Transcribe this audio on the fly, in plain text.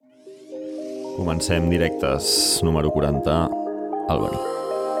Comencem directes, número 40, Albany.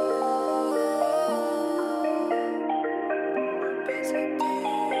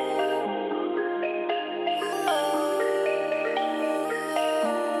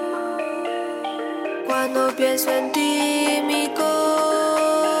 Cuando pienso en ti, mi corazón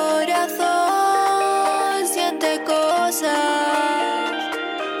siente cosas.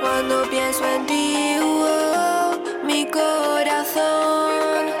 Cuando pienso en ti, mi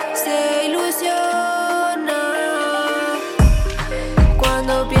corazón se ilusiona.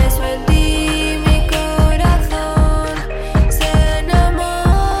 Cuando pienso en ti, mi corazón se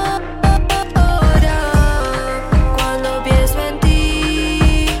enamora. Cuando pienso en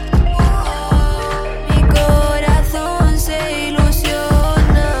ti, mi corazón se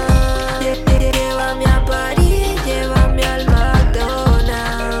ilusiona. Llévame a París, llévame al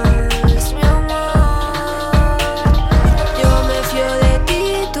McDonald's, mi amor. Yo me fío de ti,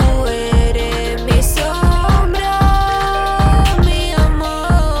 tú eres mi sombra, mi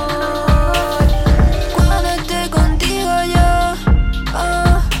amor. Cuando esté contigo yo,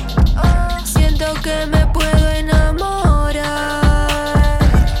 siento que me puedo enamorar.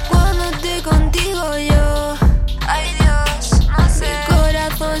 Cuando esté contigo yo, ay Dios, no sé, mi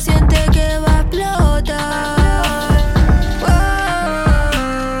corazón siente que va a explotar. Wow.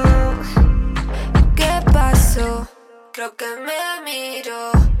 ¿Qué pasó? Creo que me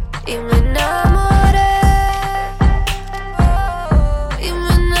miro y me enamoré. Y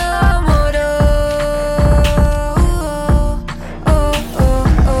me enamoró.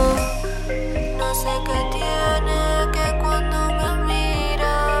 No sé qué tiene, que cuando me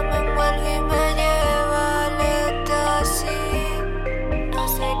mira me envuelve y me lleva al ecstasy. No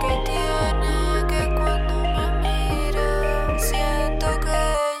sé qué tiene, que cuando me mira siento que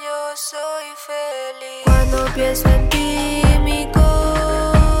yo soy feliz. Cuando pienso en ti, mi corazón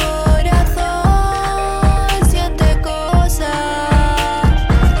siente cosas.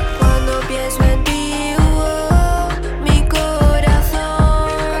 Cuando pienso en ti, mi corazón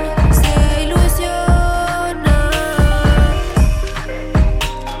se ilusiona.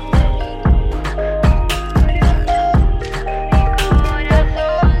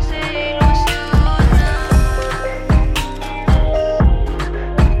 Corazón se ilusiona.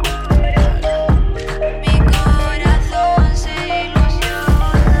 Mi corazón se ilusiona.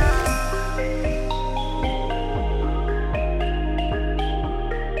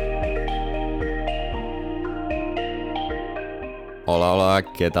 Hola,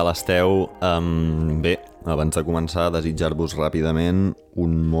 què tal esteu? Bé, abans de començar, desitjar-vos ràpidament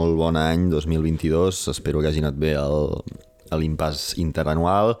un molt bon any 2022. Espero que hagi anat bé l'impàs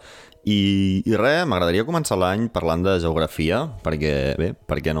interanual. I res, m'agradaria començar l'any parlant de geografia, perquè, bé,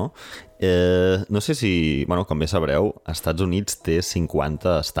 per què no? No sé si, bueno, com bé sabreu, Estats Units té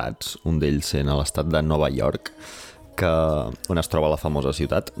 50 estats, un d'ells sent l'estat de Nova York, on es troba la famosa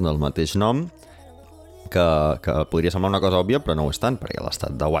ciutat del mateix nom, que podria semblar una cosa òbvia, però no ho és tant, perquè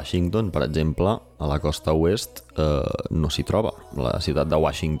l'estat de Washington, per exemple, a la costa oest, no s'hi troba, la ciutat de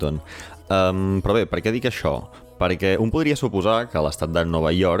Washington. Però bé, per què dic això? Perquè un podria suposar que a l'estat de Nova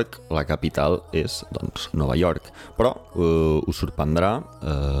York la capital és, doncs, Nova York. Però us sorprendrà,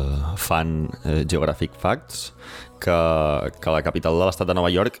 fan Geographic Facts, que la capital de l'estat de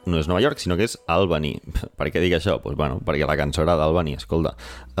Nova York no és Nova York, sinó que és Albany. Per què dic això? Doncs, bueno, perquè la cançó era d'Albany, escolta.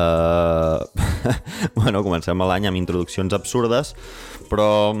 Bueno, comencem l'any amb introduccions absurdes,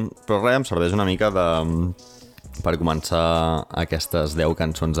 però res, em serveix una mica per començar aquestes 10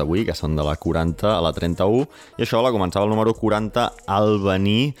 cançons d'avui, que són de la 40 a la 31, i això la començava el número 40,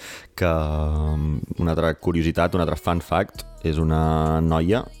 Albany, que una altra curiositat, un altre fun fact, és una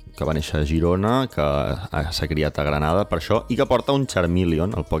noia que va néixer a Girona, que s'ha criat a Granada per això, i que porta un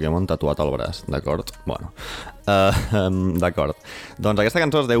Charmeleon, el Pokémon, tatuat al braç, d'acord? Bueno, d'acord. Doncs aquesta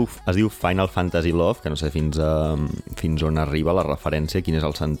cançó es diu Final Fantasy Love, que no sé fins on arriba la referència, quin és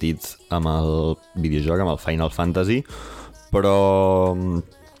el sentit amb el videojoc, amb el Final Fantasy, però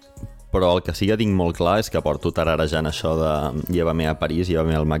el que sí que tinc molt clar és que porto tararejant això de llévame a París,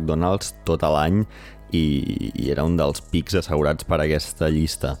 llévame al McDonald's tot l'any, i era un dels pics assegurats per aquesta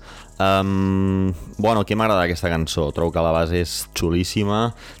llista. Bueno, què m'agrada d'aquesta cançó? Trobo que la base és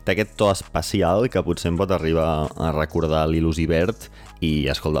xulíssima, té aquest to especial que potser em pot arribar a recordar l'Il·lusi Verd, i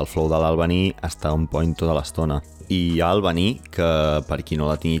escolta, el flow de l'Albany està on point tota l'estona. I Albany, que per qui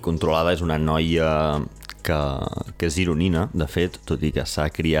no la tingui controlada, és una noia que és gironina, de fet, tot i que s'ha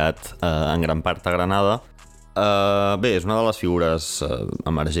criat en gran part a Granada. Bé, és una de les figures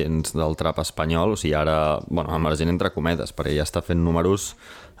emergents del trap espanyol, o sigui, ara, bueno, emergent entre cometes, perquè ja està fent números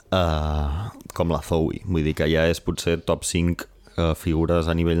com la Zoe, vull dir que ja és potser top 5 figures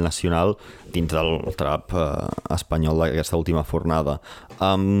a nivell nacional dins del trap espanyol d'aquesta última fornada.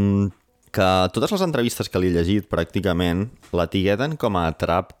 Que totes les entrevistes que li he llegit pràcticament l'etiqueten com a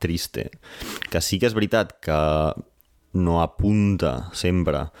trap triste, que sí que és veritat que no apunta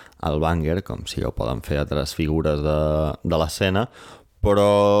sempre al banger, com si ho poden fer altres figures de l'escena,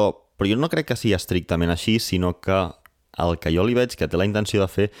 però jo no crec que sigui estrictament així, sinó que el que jo li veig que té la intenció de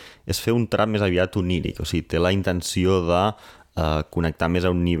fer és fer un trap més aviat oníric, o sigui, té la intenció de connectar més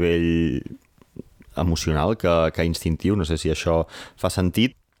a un nivell emocional que instintiu, no sé si això fa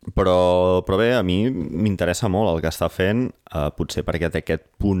sentit, però bé, a mi m'interessa molt el que està fent, potser perquè té aquest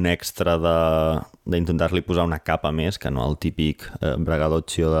punt extra d'intentar-li posar una capa més, que no el típic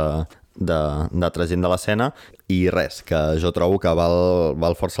bragadotxio d'altra gent de l'escena, i res, que jo trobo que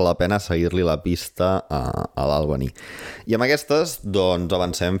val força la pena seguir-li la pista a l'Albany. I amb aquestes, doncs,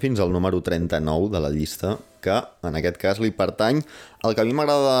 avancem fins al número 39 de la llista, que en aquest cas li pertany el que a mi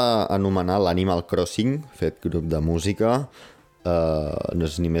m'agrada anomenar l'Animal Crossing, fet grup de música, no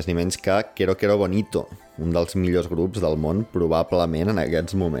és ni més ni menys que Quiero Quiero Bonito, un dels millors grups del món, probablement en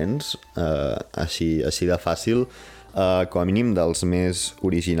aquests moments, així de fàcil, com a mínim dels més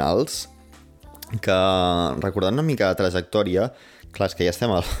originals, que recordant una mica de trajectòria, clar, és que ja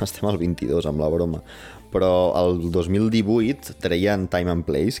estem al 22 amb la broma, però el 2018 treien Time and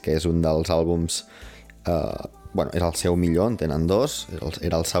Place, que és un dels àlbums, era el seu millor, en tenen dos,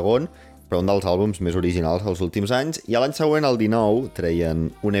 era el segon, però un dels àlbums més originals dels últims anys, i l'any següent, el 19, treien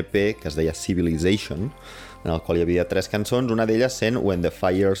un EP que es deia Civilization, en el qual hi havia 3 cançons, una d'elles sent When the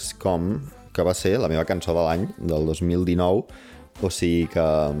Fires Come, que va ser la meva cançó de l'any, del 2019, o sigui que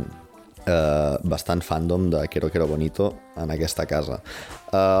bastant fandom de Quiero Quiero Bonito en aquesta casa.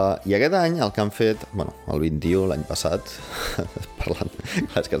 I aquest any el que han fet, el 21, l'any passat, parlant,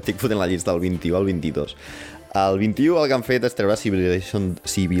 és que estic fotent la llista del 21 al 22, el 21 el que han fet és treure Civilization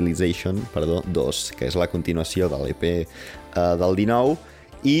 2, que és la continuació de l'EP del 19,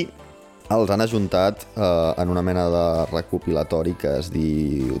 i els han ajuntat en una mena de recopilatori que es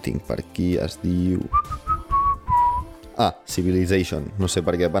diu, ho tinc per aquí, es diu... Civilization, no sé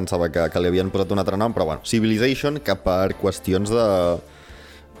per què pensava que li havien posat un altre nom, però Civilization, que per qüestions de...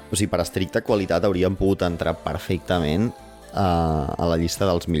 O sigui, per estricta qualitat haurien pogut entrar perfectament a la llista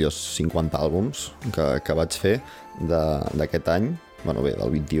dels millors 50 àlbums que vaig fer d'aquest any. Del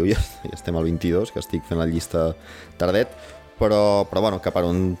 21, ja estem al 22, que estic fent la llista tardet, però que per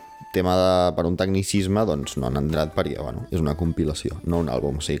un tema per un tecnicisme doncs no han entrat perquè és una compilació, no un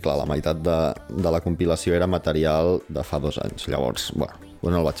àlbum. O sigui, clar, la meitat de la compilació era material de fa 2 anys, llavors no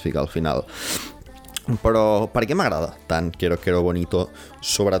el vaig ficar al final. Però per què m'agrada tant Quiero Quiero Bonito?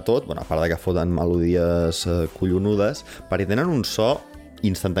 Sobretot, a part de que foten melodies collonudes, perquè tenen un so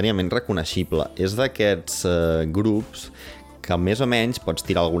instantàniament reconeixible. És d'aquests grups que més o menys pots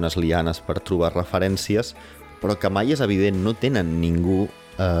tirar algunes lianes per trobar referències, però que mai és evident, no tenen ningú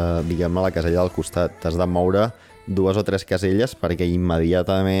diguem a la casella del costat. T'has de moure 2 o 3 caselles perquè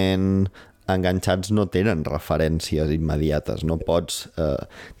immediatament enganxats no tenen referències immediates, no pots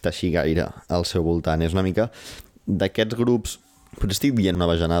teixir gaire al seu voltant. És una mica d'aquests grups, potser estic dient una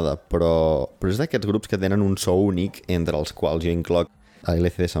bajanada, però és d'aquests grups que tenen un so únic, entre els quals jo incloc a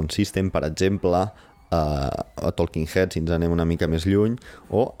LCD Sound System, per exemple, a Talking Heads, si ens anem una mica més lluny,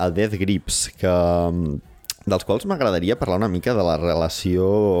 o a Death Grips, dels quals m'agradaria parlar una mica de la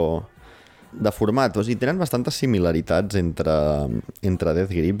relació de format. O sigui, tenen bastantes similaritats entre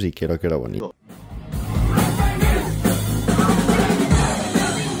Death Grips i Quiero Quiero Bonito.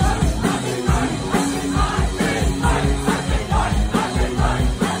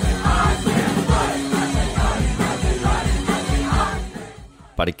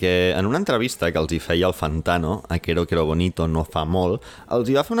 Perquè en una entrevista que els hi feia el Fantano a Quiero Quiero Bonito no fa molt, els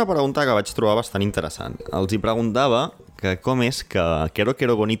hi va fer una pregunta que vaig trobar bastant interessant. Els hi preguntava que com és que Quiero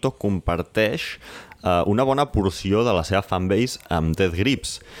Quiero Bonito comparteix una bona porció de la seva fanbase amb Death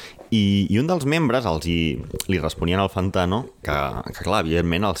Grips. I un dels membres li responien al Fantano que clar,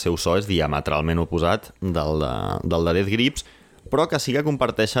 evidentment el seu so és diametralment oposat del de Death Grips, però que sí que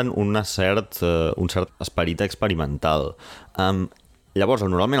comparteixen un cert esperit experimental. Llavors,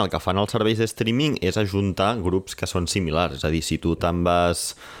 normalment el que fan els serveis de streaming és ajuntar grups que són similars. És a dir, si tu te'n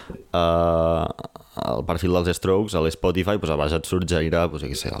vas al perfil dels Strokes, a l'Spotify, doncs a baix et sorgirà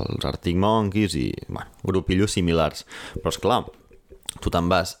els Arctic Monkeys i grupillos similars. Però, esclar, tu te'n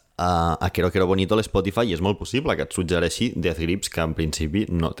vas a Quiero Quiero Bonito a l'Spotify i és molt possible que et suggereixi Death Grips, que en principi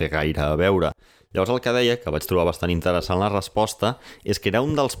no té gaire a veure. Llavors el que deia, que vaig trobar bastant interessant la resposta, és que era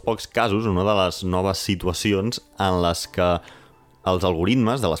un dels pocs casos, una de les noves situacions en les que Els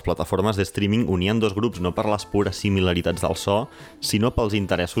algoritmes de les plataformes de streaming unien dos grups no per les pures similaritats del so, sinó pels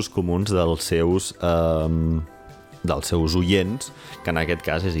interessos comuns dels seus oients, que en aquest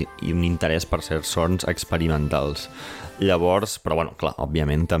cas és un interès per certs sons experimentals. Llavors, però bueno, clar,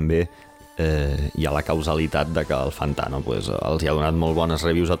 òbviament també hi ha la causalitat de que el Fantano els hi ha donat molt bones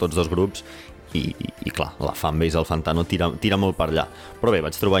reviews a tots dos grups i clar, la fanbase del Fantano tira molt per allà. Però bé,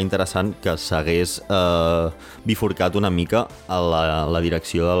 vaig trobar interessant que s'hagués bifurcat una mica a la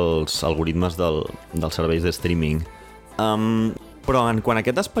direcció dels algoritmes dels serveis de streaming. Però quan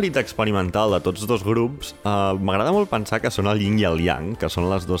aquest esperit experimental de tots dos grups, m'agrada molt pensar que són el yin i el yang, que són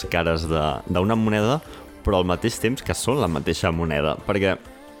les dues cares d'una moneda, però al mateix temps que són la mateixa moneda, perquè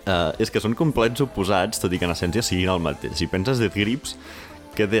és que són complets oposats, tot i que en essència siguin el mateix. Si penses de Grips,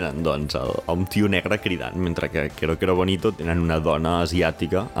 què tenen, doncs? Un tio negre cridant, mentre que Quiero Quiero Bonito tenen una dona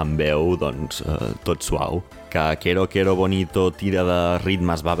asiàtica amb veu, doncs, tot suau. Que Quiero Quiero Bonito tira de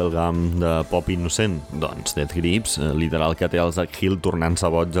ritmes bubblegum de pop innocent? Doncs Death Grips, literal que té el Zach Hill tornant-se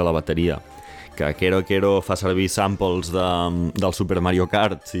boig a la bateria. Que Quiero Quiero fa servir samples del Super Mario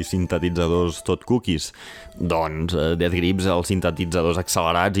Kart i sintetitzadors tot cookies. Doncs Death Grips, els sintetitzadors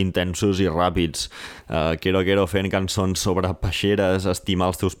accelerats, intensos i ràpids. Quiero Quiero fent cançons sobre peixeres,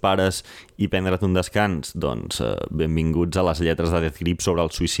 estimar els teus pares i prendre't un descans. Doncs benvinguts a les lletres de Death Grips sobre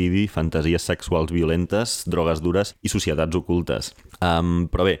el suïcidi, fantasies sexuals violentes, drogues dures i societats ocultes.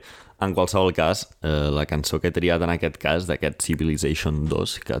 Però bé, en qualsevol cas, la cançó que he triat en aquest cas, d'aquest Civilization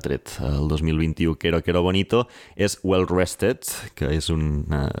 2, que ha tret el 2021 Quiero Quiero Bonito, és Well Rested, que és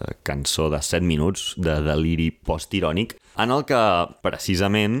una cançó de 7 minuts de deliri postirònic, en el que,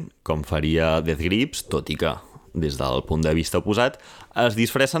 precisament, com faria Death Grips, tot i que des del punt de vista oposat, es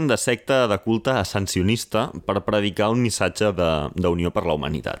disfressen de secta de culte ascensionista per predicar un missatge d'unió per la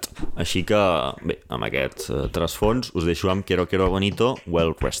humanitat. Així que, bé, amb aquest trasfons us deixo amb Quiero Quiero Bonito,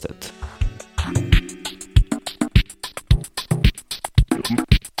 Well Rested.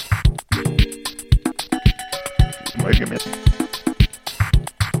 Live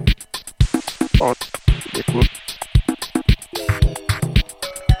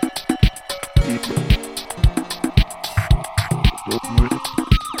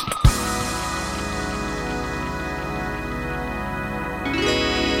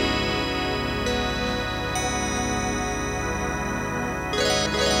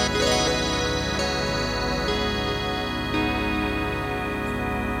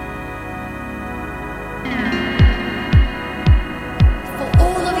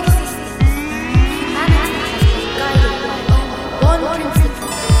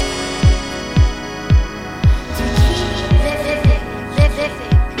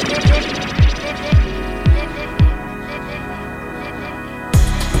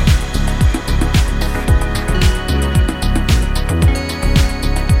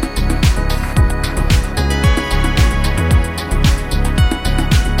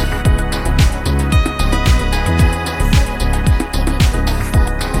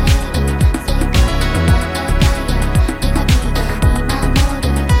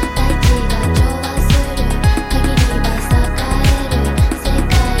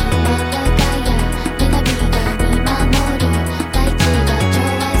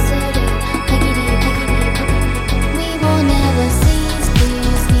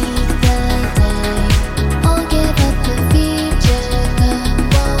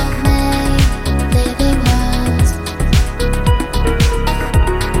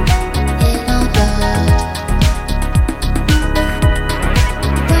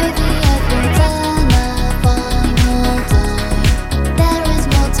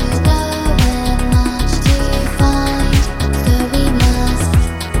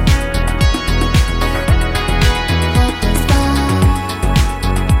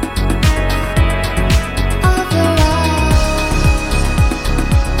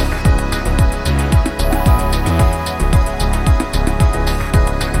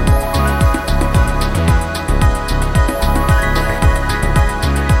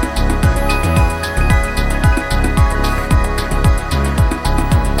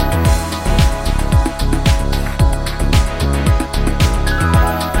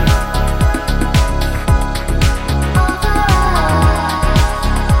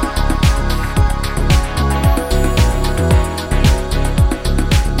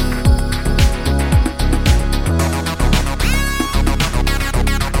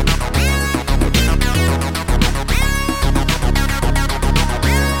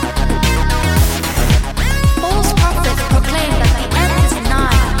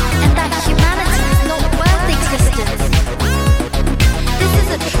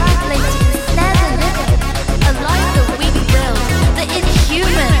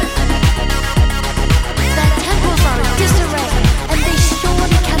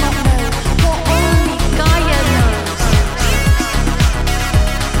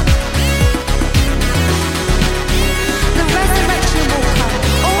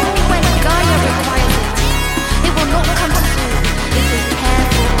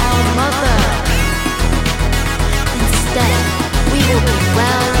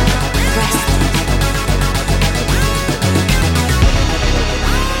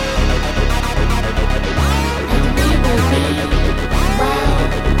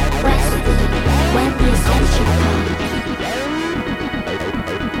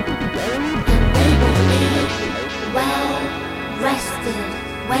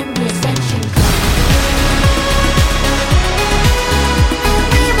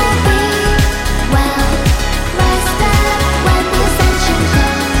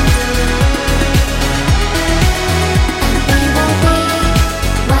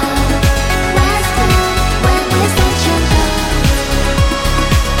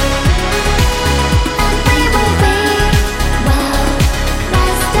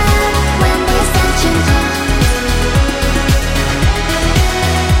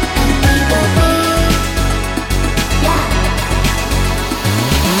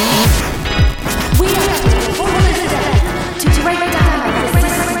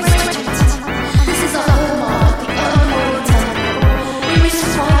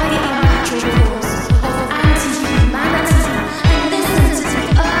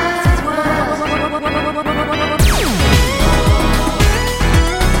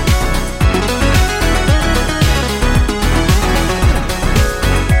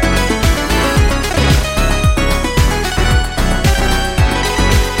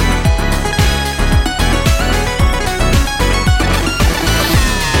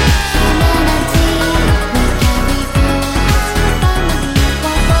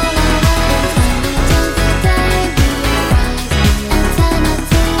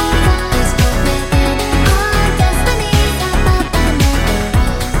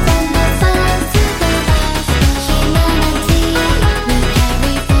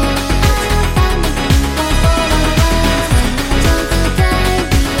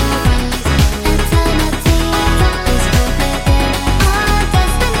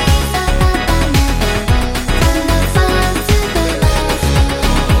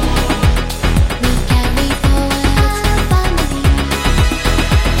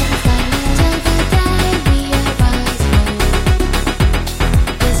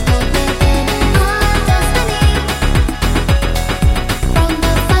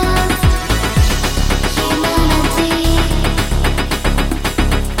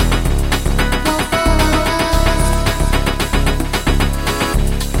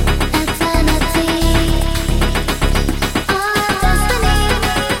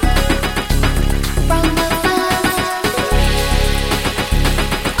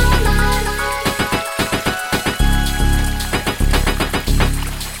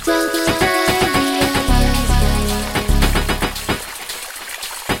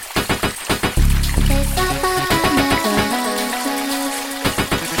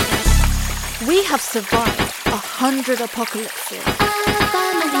We have survived 100 apocalypses.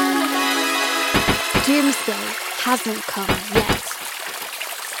 Doomsday hasn't come yet.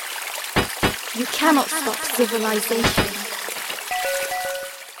 You cannot stop civilization.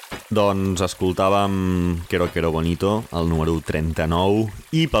 Doncs escoltàvem Quiero Bonito, el número 39,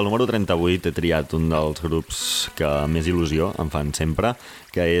 i pel número 38 he triat un dels grups que més il·lusió em fan sempre,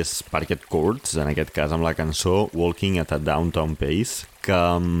 que és Parquet Courts, en aquest cas amb la cançó Walking at a Downtown Pace,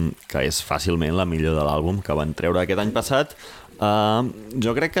 que és fàcilment la millor de l'àlbum que van treure aquest any passat.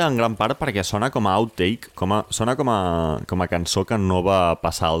 Jo crec que en gran part perquè sona com a outtake, sona com a cançó que no va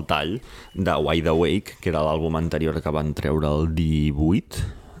passar al tall de Wide Awake, que era l'àlbum anterior que van treure el 18,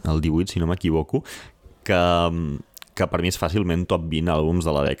 si no m'equivoco, que per mi és fàcilment top 20 àlbums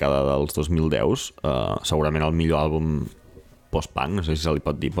de la dècada dels 2010, segurament el millor àlbum post-punk, no sé si se li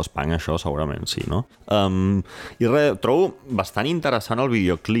pot dir post-punk, això segurament sí, no? I res, trobo bastant interessant el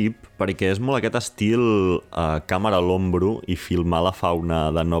videoclip perquè és molt aquest estil càmera a l'ombro i filmar la fauna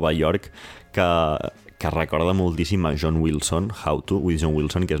de Nova York que recorda moltíssim a John Wilson, How to, with John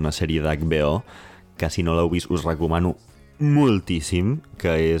Wilson, que és una sèrie d'HBO que si no l'heu vist us recomano moltíssim, que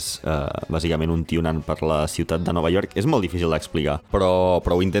és bàsicament un tio anant per la ciutat de Nova York. És molt difícil d'explicar, però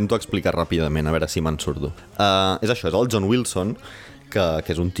ho intento explicar ràpidament, a veure si me'n surto. És això, és el John Wilson, que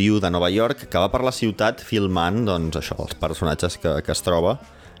és un tio de Nova York que va per la ciutat filmant, doncs això, els personatges que es troba,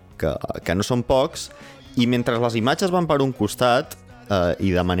 que no són pocs, i mentre les imatges van per un costat, i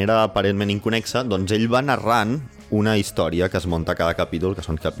de manera aparentment inconexa, doncs ell va narrant una història que es munta a cada capítol, que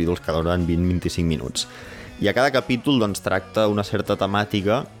són capítols que duren 20-25 minuts. I a cada capítol doncs, tracta una certa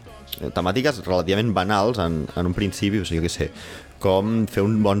temàtiques relativament banals en un principi, o sigui, jo què sé, com fer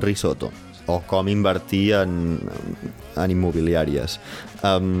un bon risotto, o com invertir en immobiliàries,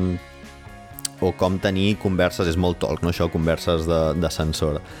 o com tenir converses, és molt talk, no això, converses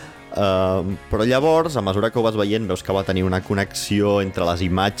d'ascensor. Però llavors, a mesura que ho vas veient, veus que va tenir una connexió entre les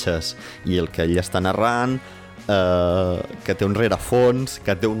imatges i el que ell està narrant, que té un rerefons,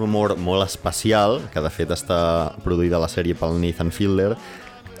 que té un humor molt especial, que de fet està produïda la sèrie pel Nathan Fielder,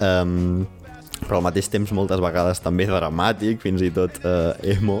 però al mateix temps moltes vegades també dramàtic, fins i tot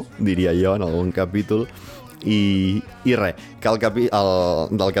emo, diria jo, en algun capítol. I res, que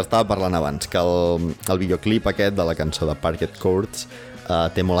del que estava parlant abans, que el videoclip aquest de la cançó de Parquet Courts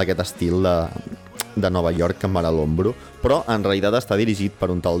té molt aquest estil de Nova York amb a l'ombro, però en realitat està dirigit per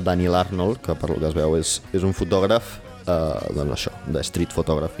un tal Daniel Arnold, que per lo que es veu és un fotògraf doncs això, de street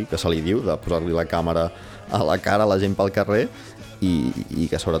photography, que se li diu, de posar-li la càmera a la cara a la gent pel carrer i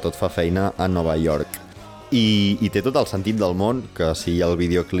que sobretot fa feina a Nova York. I té tot el sentit del món que sigui el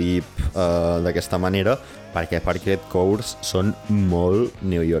videoclip d'aquesta manera, perquè Parquet Courts són molt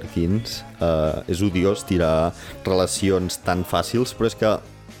neoyorquins. És odiós tirar relacions tan fàcils, però és que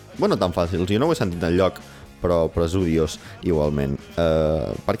bueno, tan fàcils, jo no ho he sentit enlloc, però és odiós igualment.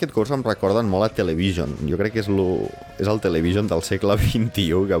 Parquet Courts em recorden molt a Television. Jo crec que és el Television del segle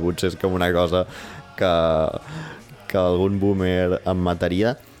XXI, que potser és com una cosa que algun boomer em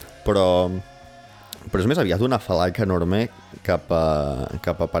mataria, però és més aviat una falaca enorme cap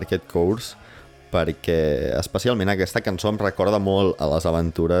a Parquet Courts, perquè especialment aquesta cançó em recorda molt a les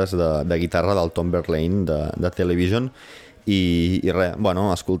aventures de guitarra del Tom Verlaine de Television. I res, bueno,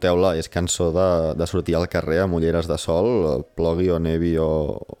 escolteu-la, és cançó de sortir al carrer amb ulleres de sol, plogui o nevi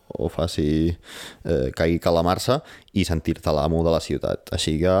o faci caigui calamarsa i sentir-te l'amo de la ciutat.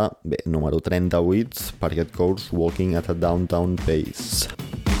 Així que, bé, número 38, Parquet Courts, Walking at a Downtown Pace.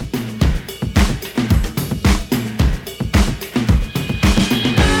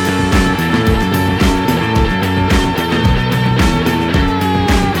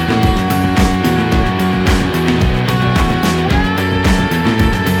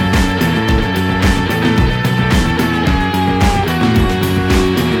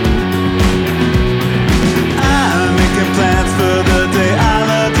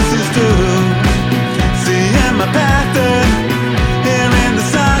 Seeing my pattern here in the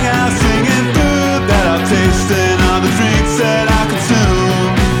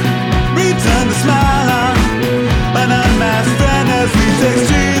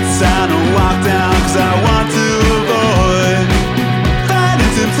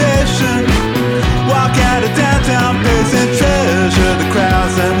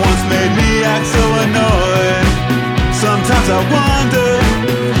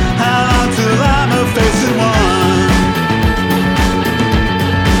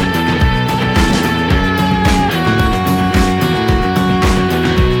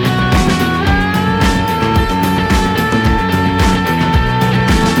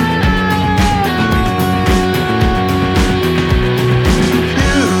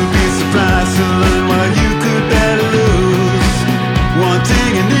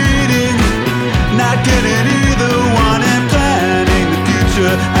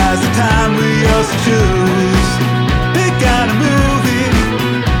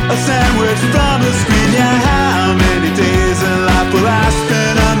the screen. Yeah, how many days in life will I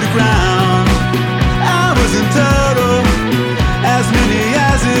spend underground? I was in total as many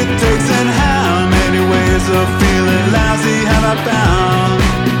as it takes, and how many ways of feeling lousy have I found?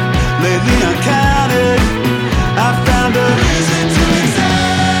 Lately uncounted, I found a reason to exist.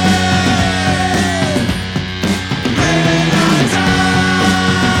 Living on time,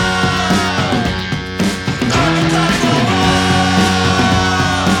 not the time for war,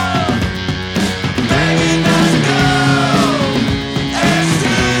 begging not to go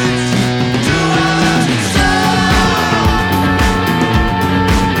extinct. Do I love you so?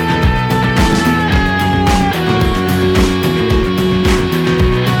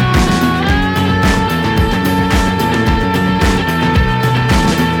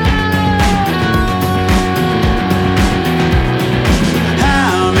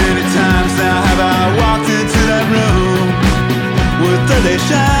 They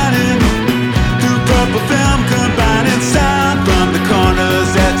shining through purple film, combining sound from the corners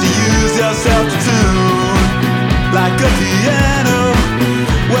that you use yourself to tune. Like a piano,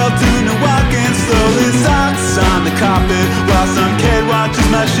 well-tuned and walking slowly, socks on the carpet while some kid watches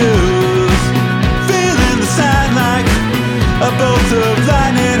my shoes. Feeling the sign like a bolt of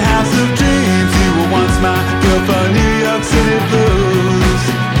lightning, house of dreams. You were once my girl for New York City blues.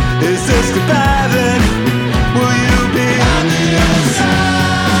 Is this goodbye then? Will you be on the other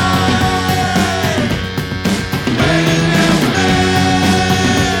side, waiting there for me?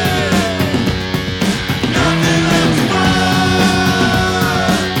 Nothing left to want,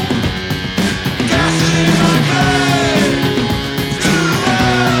 gasoline in my brain. Too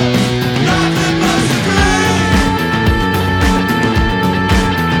well, nothing must agree.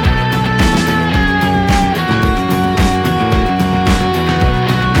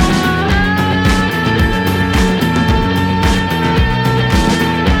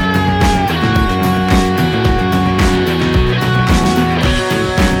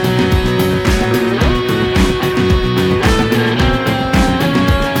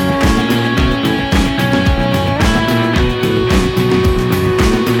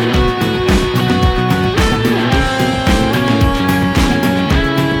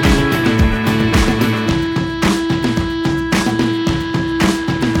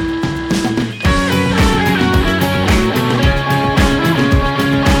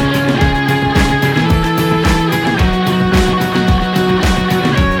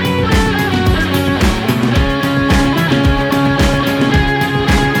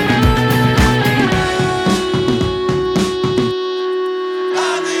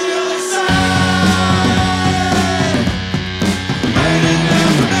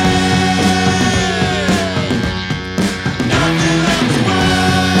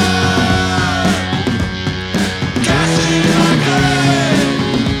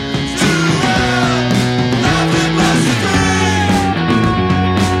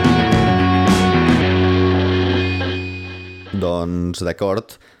 Doncs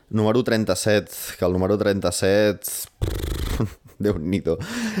d'acord, número 37, que el número 37... Déu-n'hi-do.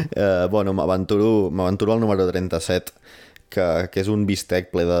 Bueno, m'aventuro al número 37, que és un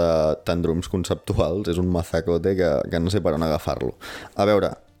bistec ple de tendrums conceptuals, és un mazacote que no sé per on agafar-lo. A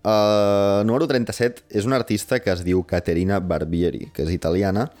veure, número 37 és una artista que es diu Caterina Barbieri, que és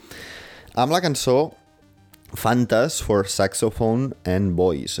italiana, amb la cançó Fantas for Saxophone and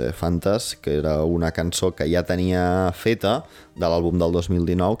Voice. Fantas, que era una cançó que ja tenia feta de l'àlbum del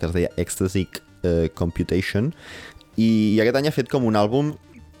 2019, que es deia Ecstasy, Computation, i aquest any ha fet com un àlbum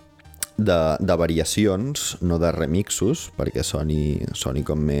de variacions, no de remixos, perquè soni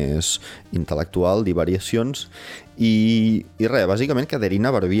com més intel·lectual, dir variacions, i res, bàsicament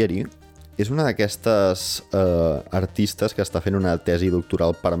Caterina Barbieri és una d'aquestes artistes que està fent una tesi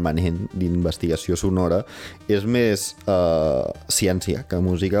doctoral permanent d'investigació sonora. És més ciència que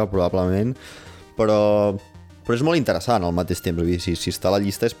música, probablement, però és molt interessant al mateix temps. Si està a la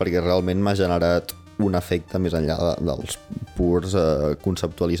llista és perquè realment m'ha generat un efecte més enllà dels purs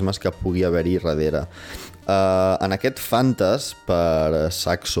conceptualismes que pugui haver-hi darrere. En aquest fantas per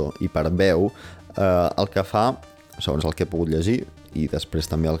saxo i per veu, el que fa, segons el que he pogut llegir, i després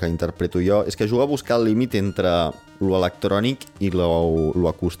també el que interpreto jo, és que juga a buscar el límit entre lo electrònic i lo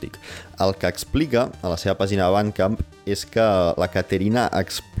acústic. El que explica a la seva pàgina de Bandcamp és que la Caterina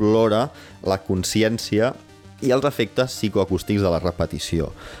explora la consciència i els efectes psicoacústics de la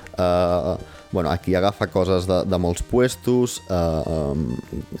repetició. bueno, aquí agafa coses de molts puestos,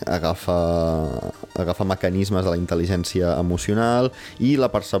 agafa mecanismes de la intel·ligència emocional i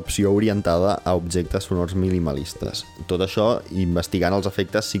la percepció orientada a objectes sonors minimalistes. Tot això investigant els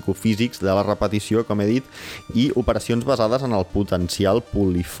efectes psicofísics de la repetició, com he dit, i operacions basades en el potencial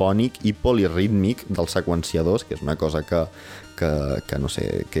polifònic i polirítmic dels seqüenciadors, que és una cosa que no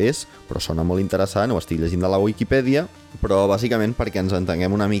sé què és, però sona molt interessant, ho estic llegint de la Wikipedia, però bàsicament perquè ens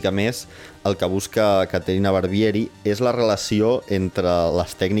entenguem una mica més, el que busca Caterina Barbieri és la relació entre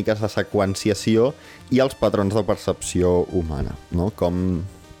les tècniques de seqüenciació i els patrons de percepció humana, no? Com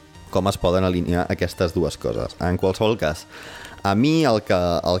es poden alinear aquestes dues coses. En qualsevol cas, a mi el que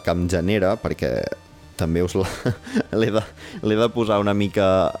em genera, perquè també l'he de posar una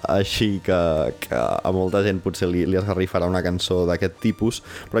mica així, que a molta gent potser li esgarrifarà una cançó d'aquest tipus,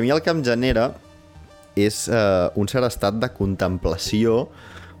 però a mi el que em genera és un cert estat de contemplació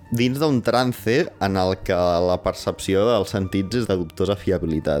dins d'un trance en el que la percepció dels sentits és de dubtosa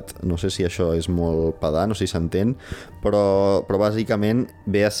fiabilitat. No sé si això és molt pedant, no sé si s'entén, però bàsicament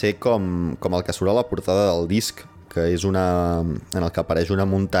ve a ser com el que surt a la portada del disc, que és en el que apareix una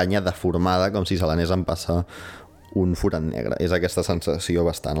muntanya deformada com si se l'anés a empassar un forat negre. És aquesta sensació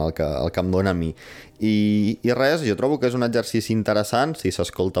bastant el que em dona a mi. I res, jo trobo que és un exercici interessant si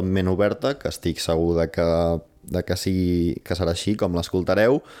s'escolta amb ment oberta, que estic segur que serà així com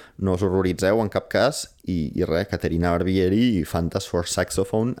l'escoltareu. No us horroritzeu en cap cas. I res, Caterina Barbieri i Fantas for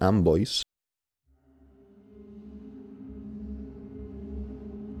Saxophone and Voice.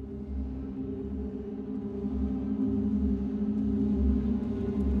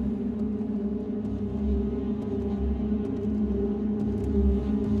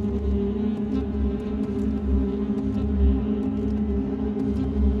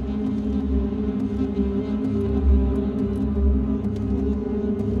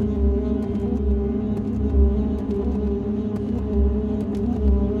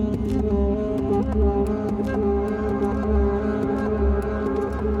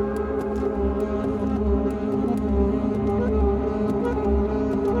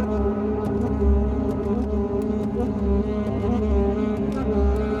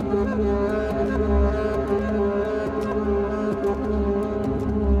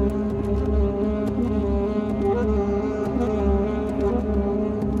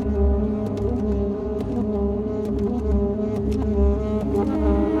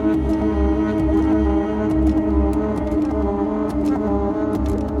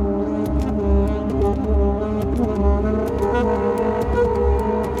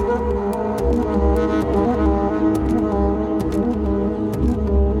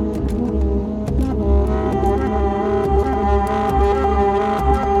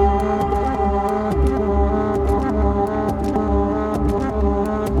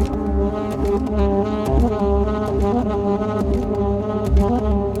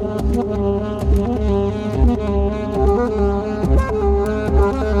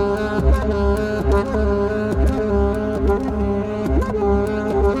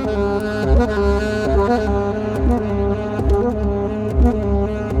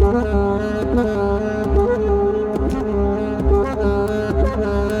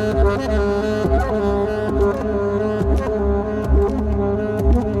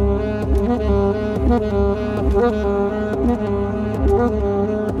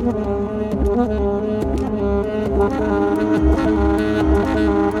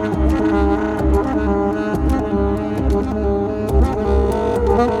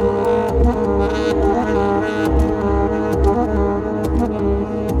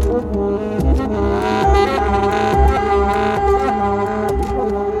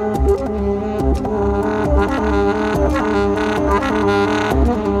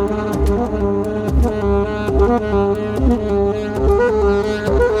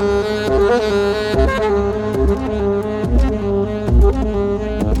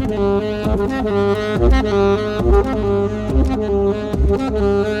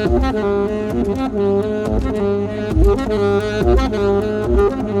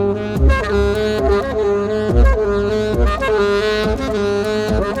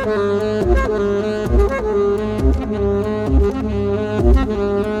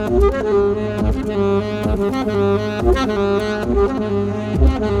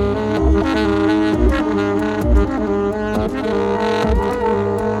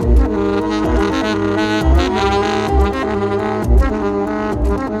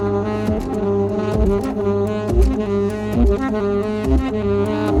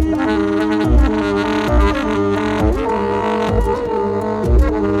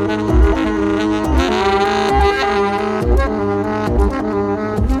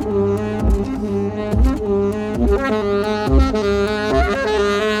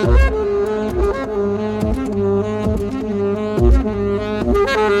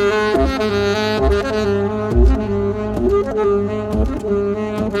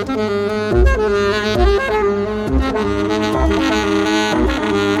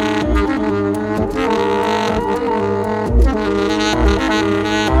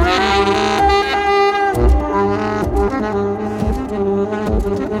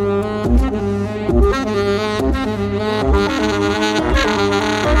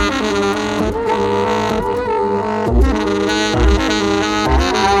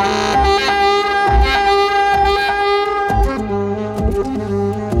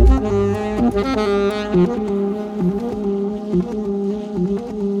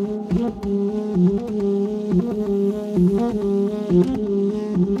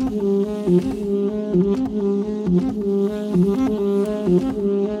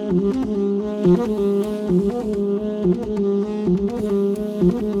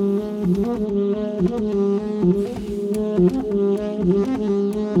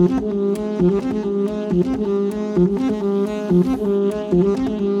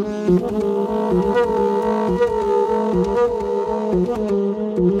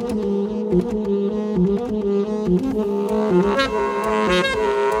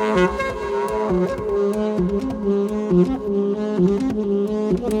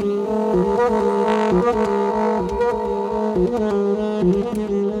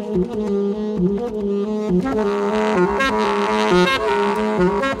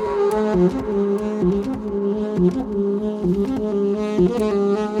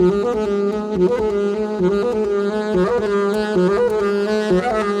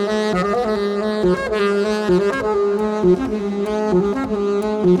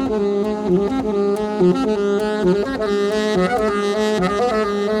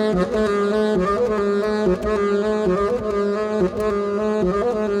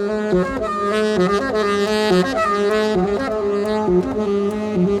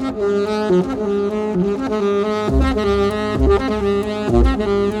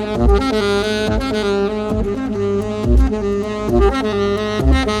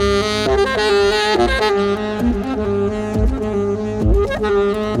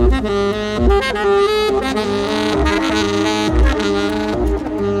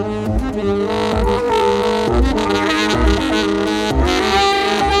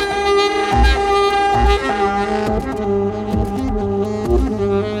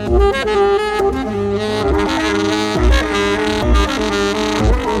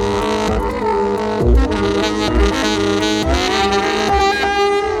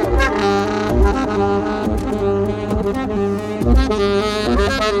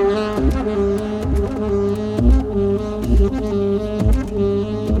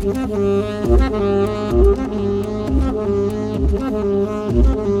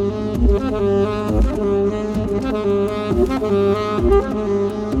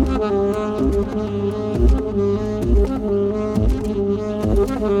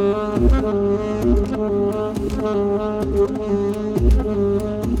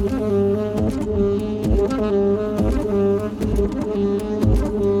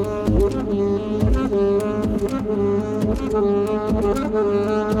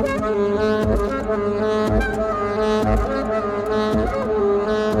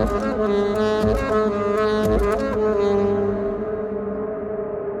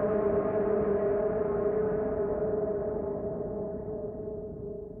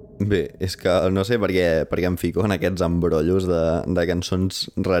 Bé, és que no sé per què em fico en aquests embrollos de cançons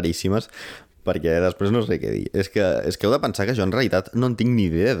raríssimes, perquè després no sé què dir. És que heu de pensar que jo en realitat no en tinc ni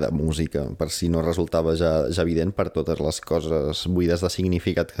idea de música, per si no resultava ja evident per totes les coses buides de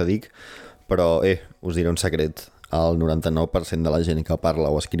significat que dic, però us diré un secret. El 99% de la gent que parla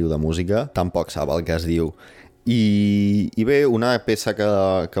o escriu de música tampoc sap el que es diu. I bé, una peça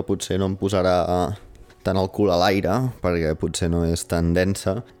que potser no em posarà tant el cul a l'aire, perquè potser no és tan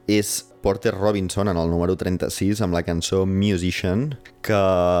densa, és Porter Robinson en el número 36 amb la cançó Musician, que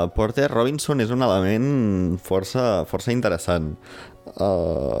Porter Robinson és un element força interessant.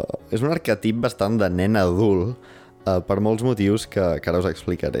 És un arquetip bastant de nen adult, per molts motius que ara us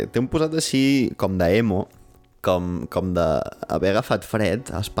explicaré. Té un posat així com d'emo, com d'haver agafat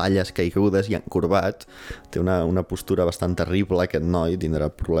fred, espatlles caigudes i encorbat. Té una postura bastant terrible, aquest noi, tindrà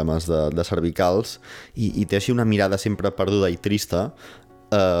problemes de cervicals, i té així una mirada sempre perduda i trista.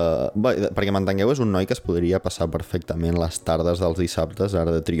 Perquè m'entengueu, és un noi que es podria passar perfectament les tardes dels dissabtes, Arc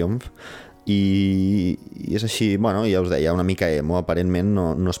de Triomf, i és així, bueno, ja us deia, una mica emo, aparentment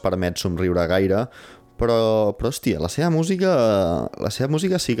no es permet somriure gaire, però hòstia, la seva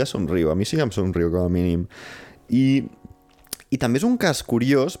música sí que somriu, a mi sí que em somriu com a mínim. I també és un cas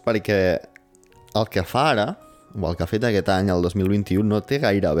curiós perquè el que fa ara, o el que ha fet aquest any, el 2021, no té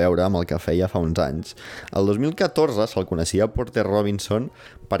gaire a veure amb el que feia fa uns anys. El 2014 se'l coneixia Porter Robinson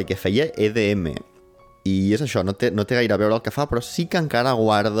perquè feia EDM. I és això, no té gaire a veure el que fa, però sí que encara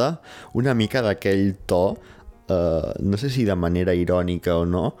guarda una mica d'aquell to, no sé si de manera irònica o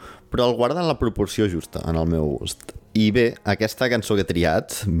no, però el guarda en la proporció justa, en el meu gust. I bé, aquesta cançó que he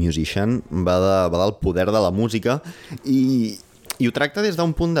triat, Musician, va del poder de la música i ho tracta des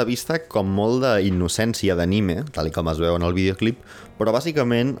d'un punt de vista com molt d'innocència d'anime, tal com es veu en el videoclip, però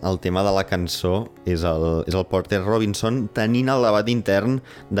bàsicament el tema de la cançó és el Porter Robinson tenint el debat intern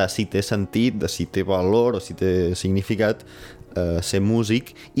de si té sentit, de si té valor o si té significat, ser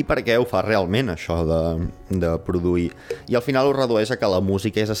músic i per què ho fa realment això de produir. I al final ho redueix a que la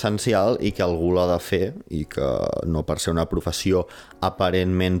música és essencial i que algú l'ha de fer i que no per ser una professió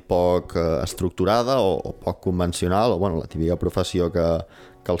aparentment poc estructurada o poc convencional, o la típica professió que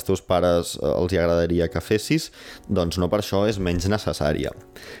als teus pares els hi agradaria que fessis, doncs no per això és menys necessària.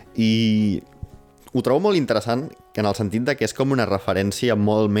 I ho trobo molt interessant en el sentit de que és com una referència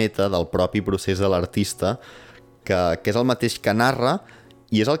molt meta del propi procés de l'artista, que és el mateix que narra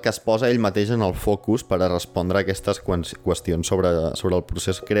i és el que es posa ell mateix en el focus per a respondre a aquestes qüestions sobre el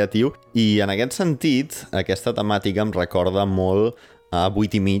procés creatiu. I en aquest sentit, aquesta temàtica em recorda molt a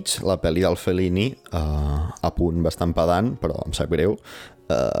 8 i mig, la pel·li del Fellini, a punt bastant pedant, però em sap greu.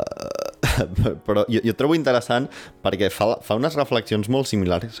 Però jo trobo interessant perquè fa unes reflexions molt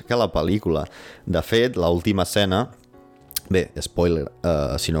similars que la pel·lícula. De fet, l'última escena, bé, spoiler,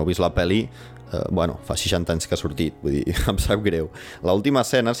 si no heu vist la pel·li, fa 60 anys que ha sortit, vull dir, em sap greu. L'última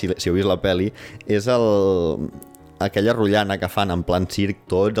escena, si heu vist la pel·li, és aquella rotllana que fan en plan circ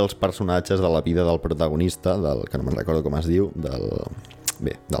tots els personatges de la vida del protagonista, que no me'n recordo com es diu,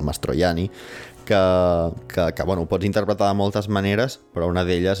 del Mastroianni, que ho pots interpretar de moltes maneres, però una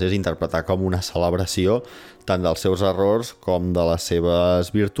d'elles és interpretar com una celebració tant dels seus errors com de les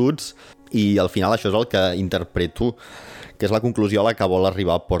seves virtuts, i al final això és el que interpreto que és la conclusió a la que vol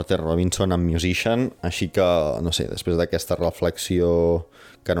arribar Porter Robinson amb Musician, així que, no sé, després d'aquesta reflexió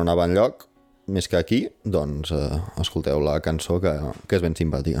que no anava enlloc, més que aquí, doncs escolteu la cançó que és ben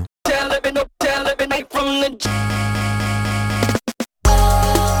simpàtica.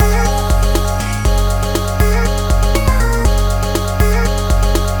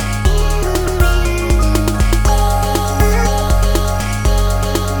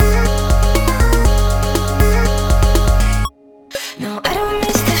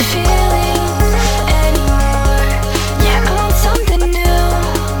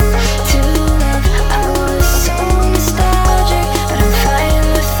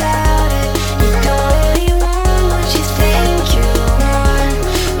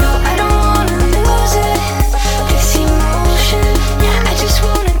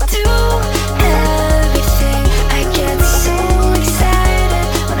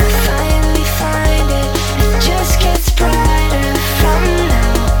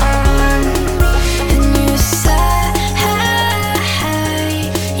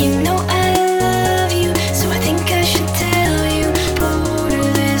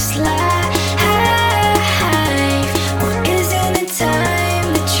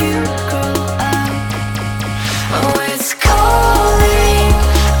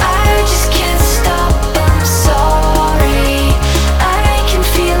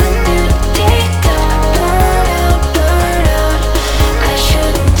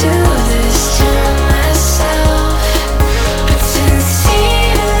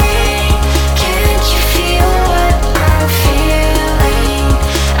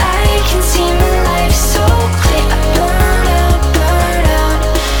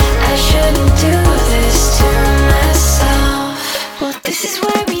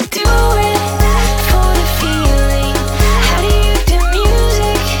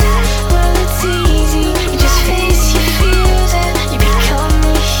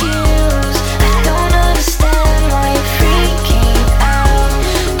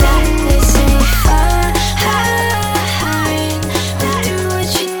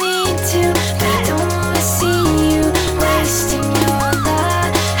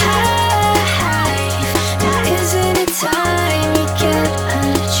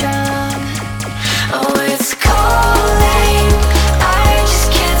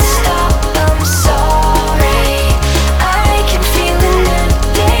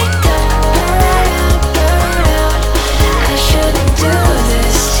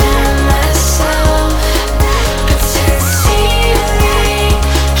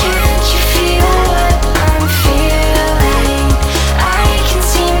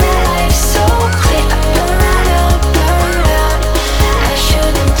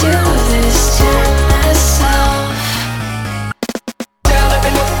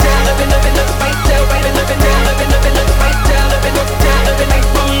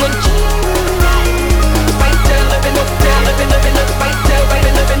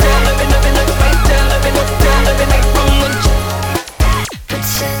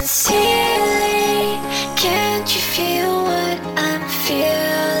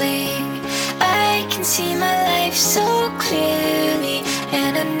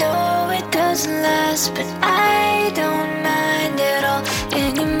 but I don't mind it all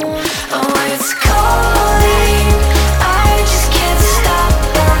anymore. Oh, it's calling, I just can't stop,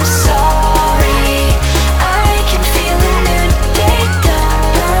 I'm sorry. I can feel a new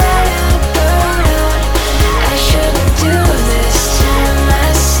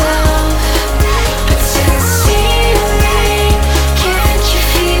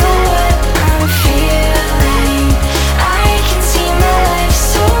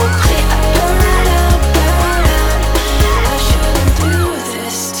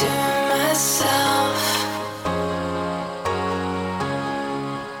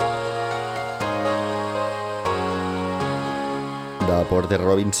Walter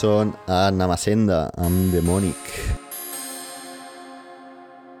Robinson a Namasenda amb Demonic.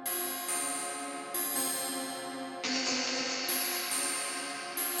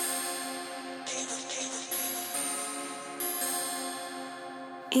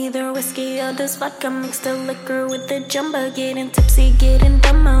 Either whiskey or this vodka, mix the liquor with the jumbo. Getting tipsy, getting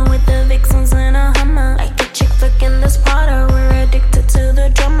dumber with the vixens and a Hummer. Like a chick flick in this Prada, we're addicted to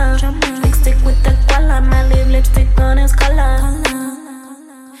the drummer. Lipstick with the koala, my lipstick on his collar.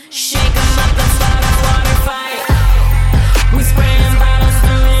 Shake 'em up and start a water fight. We spraying bottles,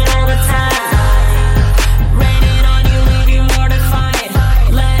 do it all the time. Rain it on you, leave you mortified.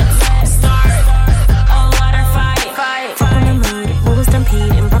 Let's start a water fight. Fuck on the mood, bubble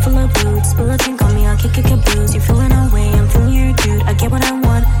stampede in buffalo boots. Spill a drink on me, I'll kick a caboose. You're feeling away, I'm feeling your dude. I get what I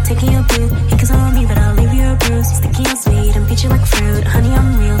want, taking your blue. He can on me, but I'll leave you a bruise. Sticky and sweet and peachy like fruit. Honey,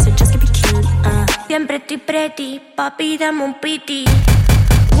 I'm real, so just keep it cute. Bien pretty, papi, dame un piti.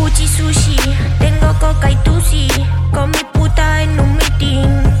 Gucci sushi, tengo coca y tusi. Con mi puta en un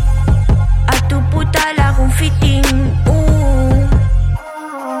meeting. A tu puta le hago un fitting.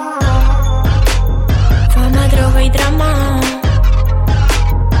 Fama, droga y drama.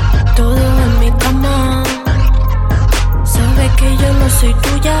 Todo en mi cama. Sabes que yo no soy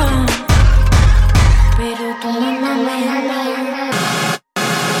tuya, pero tu mamá me ama.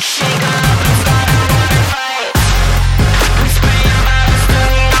 Shake up and start a water fight. We spraying bottles, do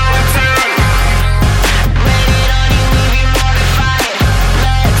it all the time. Rain it on you, leave you mortified.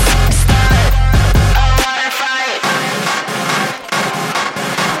 Let's start a water fight.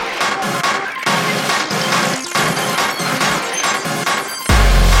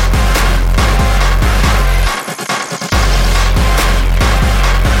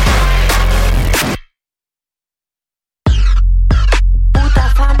 Puta,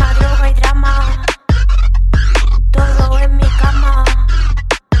 fama, droga y drama. Todo en mi cama.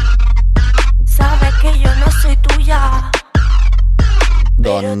 Sabes que yo no soy tuya.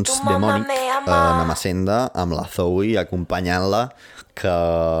 Doncs Demonic a Namasenda amb la Zoe acompanyant-la, que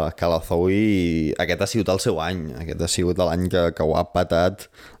la Zoe aquest ha sigut el seu any, aquest ha sigut l'any que ho ha patat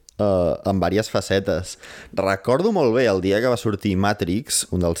en diverses facetes. Recordo molt bé el dia que va sortir Matrix,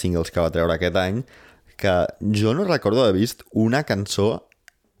 un dels singles que va treure aquest any, que jo no recordo haver vist una cançó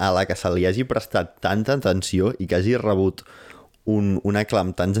a la que se li hagi prestat tanta atenció i que hagi rebut un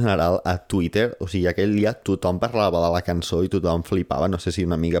aclam tan general a Twitter. O sigui, aquell dia tothom parlava de la cançó i tothom flipava, no sé si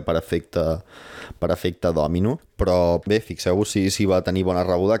una mica per efecte dòmino, però bé, fixeu-vos si va tenir bona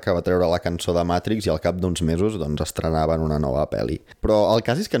rebuda, que va treure la cançó de Matrix i al cap d'uns mesos doncs estrenaven una nova pel·li. Però el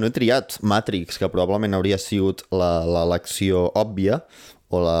cas és que no he triat Matrix, que probablement hauria sigut l'elecció òbvia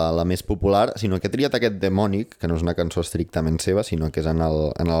o la més popular, sinó que he triat aquest Demonic, que no és una cançó estrictament seva, sinó que és en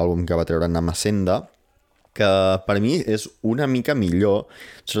l'àlbum que va treure Namasenda, que per mi és una mica millor,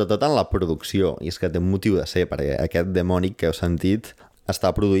 sobretot en la producció, i és que té un motiu de ser, perquè aquest Demonic que heu sentit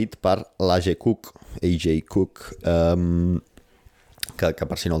està produït per l'AJ Cook, que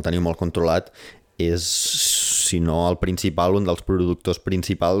per si no el teniu molt controlat, és, si no el principal, un dels productors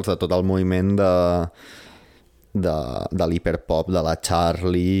principals de tot el moviment de l'hiperpop, de la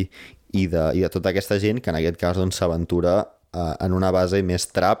Charlie i de tota aquesta gent que en aquest cas doncs, s'aventura en una base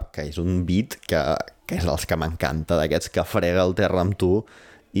més trap, que és un beat que és dels que m'encanta, d'aquests que frega el terra amb tu,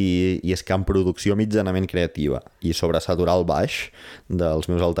 i és que en producció mitjanament creativa i sobresaturar el baix dels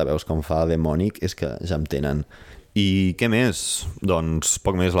meus altaveus com fa Demonic és que ja em tenen. I què més? Doncs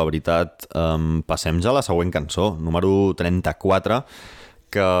poc més, la veritat. Passem ja a la següent cançó, número 34,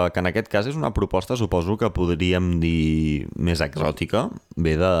 que en aquest cas és una proposta, suposo que podríem dir més exòtica,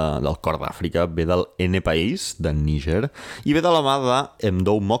 ve del cor d'Àfrica, ve del N país, de Níger, i ve de la mà de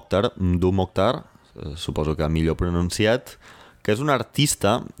Mdou Mokhtar, suposo que millor pronunciat, que és un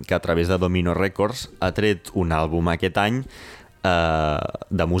artista que a través de Domino Records ha tret un àlbum aquest any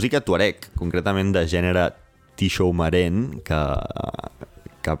de música tuareg, concretament de gènere tixoumarent,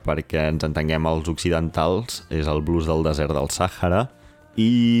 que perquè ens entenguem els occidentals és el blues del desert del Sàhara.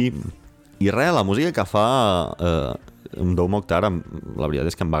 I res, la música que fa Mdou Mokhtar, la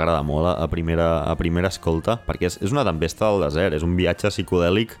veritat és que em va agradar molt a primera escolta, perquè és una tempesta del desert, és un viatge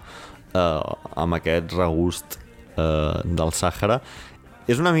psicodèlic amb aquest regust del Sàhara.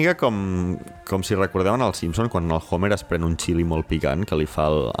 És una mica com si recordeu en els Simpson quan el Homer es pren un xili molt picant que li fa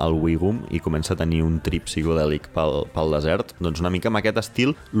el Wiggum i comença a tenir un trip psicodèlic pel desert. Doncs una mica amb aquest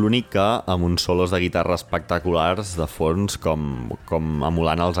estil, l'únic que amb uns solos de guitarra espectaculars de fons com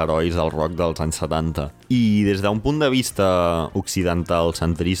emulant els herois del rock dels anys 70. I des d'un punt de vista occidental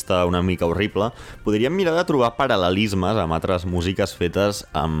centrista una mica horrible, podríem mirar de trobar paral·lelismes amb altres músiques fetes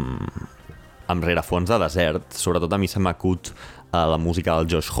amb rerefons de desert. Sobretot a mi se m'acut la música del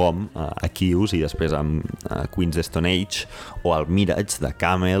Josh Homme a Kius, i després amb Queens of Stone Age, o el Mirage de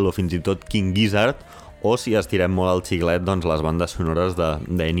Camel, o fins i tot King Gizzard, o si estirem molt el xiclet, doncs les bandes sonores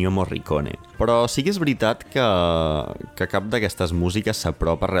d'Ennio Morricone. Però sí que és veritat que cap d'aquestes músiques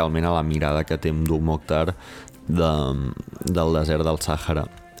s'apropa realment a la mirada que té Mdou Mokhtar del desert del Sàhara.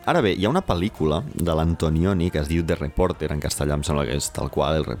 Ara bé, hi ha una pel·lícula de l'Antonioni que es diu The Reporter, en castellà em sembla que és tal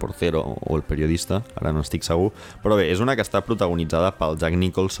qual, el reportero o el periodista, ara no estic segur, però bé, és una que està protagonitzada pel Jack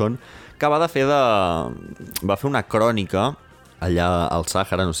Nicholson, que va fer una crònica allà al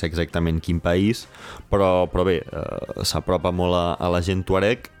Sàhara, no sé exactament quin país, però bé, s'apropa molt a la gent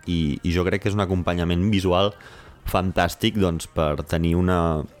tuareg i jo crec que és un acompanyament visual fantàstic, doncs, per tenir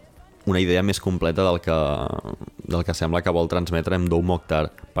una idea més completa del que sembla que vol transmetre Mdou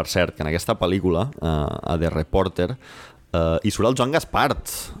Mokhtar. Per cert, que en aquesta pel·lícula, a The Reporter, hi surt el Joan Gaspart,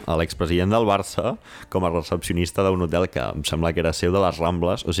 l'expresident del Barça, com a recepcionista d'un hotel que em sembla que era seu de les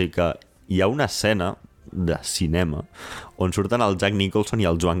Rambles, o sigui que hi ha una escena de cinema on surten el Jack Nicholson i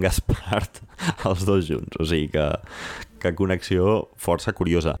el Joan Gaspart els dos junts, o sigui que connexió força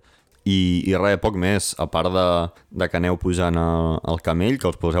curiosa. I res, poc més, a part de que aneu pujant al camell,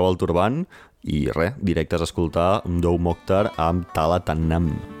 que us poseu el turbant, i res, directes a escoltar Mdou Mokhtar amb Tala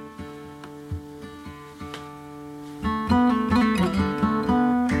Tannam.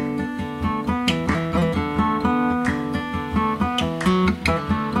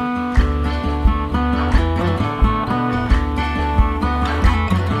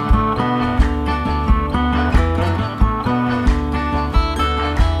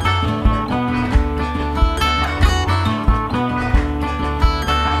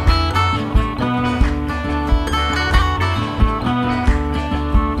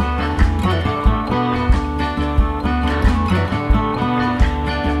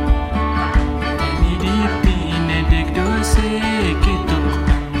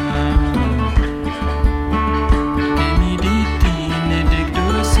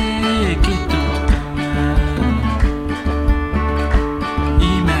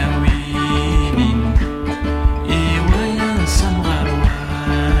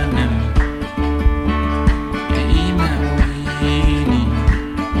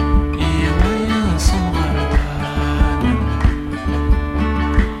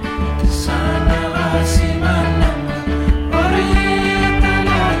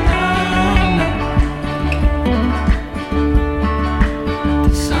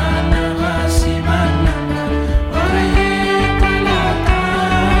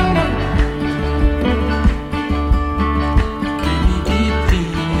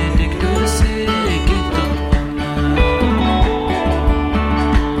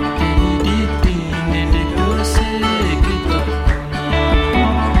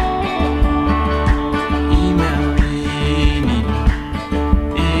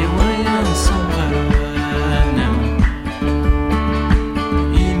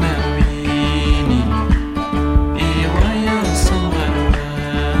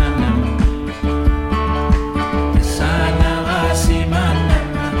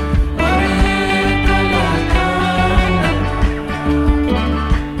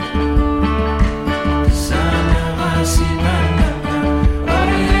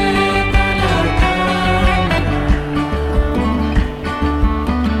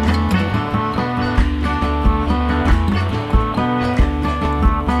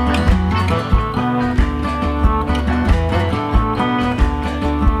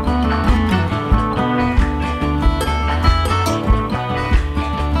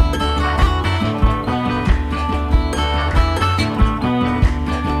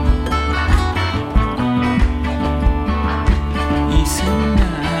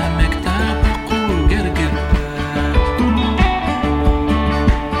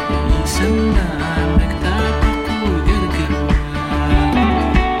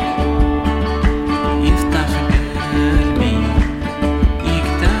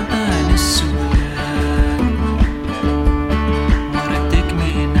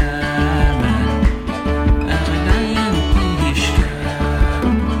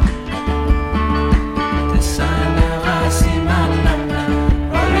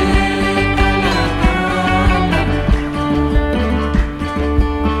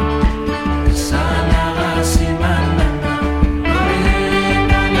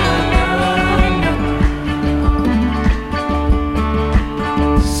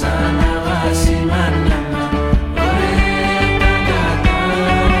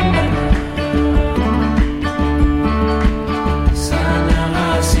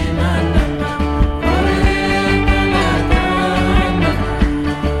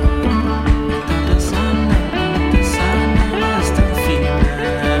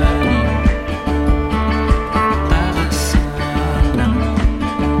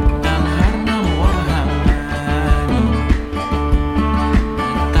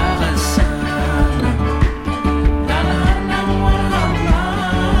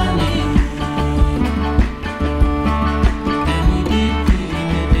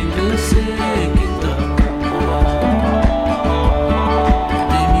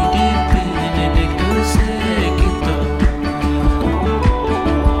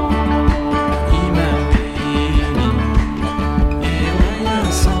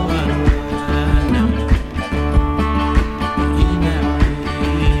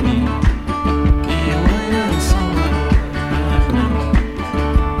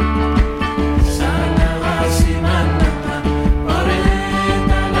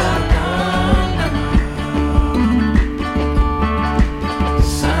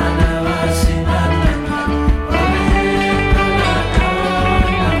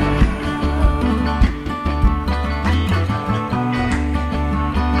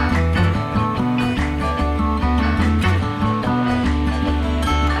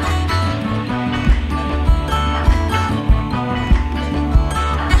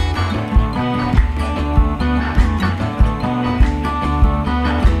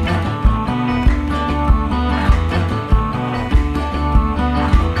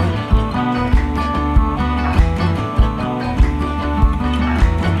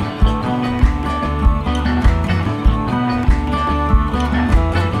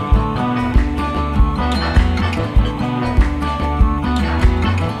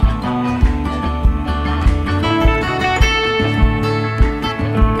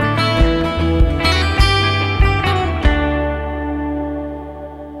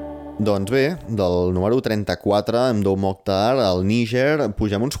 Doncs bé, del número 34, Mdou Mokhtar, al Níger,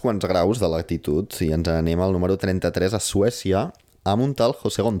 pugem uns quants graus de latitud i ens anem al número 33 a Suècia, amb un tal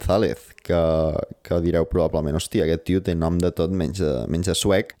José González, que direu probablement, hòstia, aquest tio té nom de tot menys de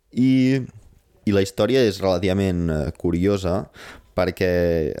suec, i la història és relativament curiosa,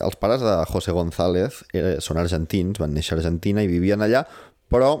 perquè els pares de José González són argentins, van néixer a Argentina i vivien allà,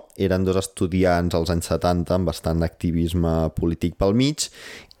 però eren dos estudiants als anys 70 amb bastant activisme polític pel mig,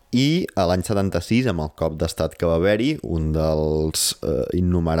 i a l'any 76, amb el cop d'estat que va haver-hi, un dels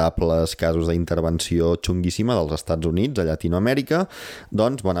innumerables casos d'intervenció xunguíssima dels Estats Units a Llatinoamèrica,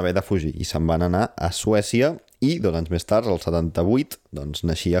 doncs van haver de fugir i se'n van anar a Suècia, i 2 anys més tard, al 78, doncs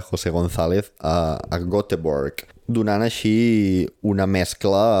naixia José González a Göteborg, donant així una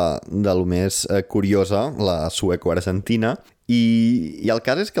mescla de lo més curiosa, la sueco-argentina, i el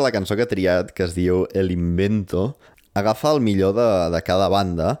cas és que la cançó que ha triat, que es diu El Invento, agafa el millor de cada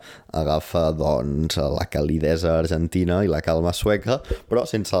banda, agafa doncs la calidesa argentina i la calma sueca, però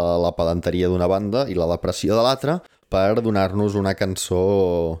sense la pedanteria d'una banda i la depressió de l'altra, per donar-nos una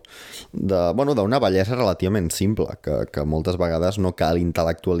cançó d'una bellesa relativament simple, que moltes vegades no cal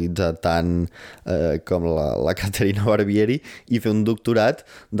intel·lectualitzar tant com la Caterina Barbieri i fer un doctorat,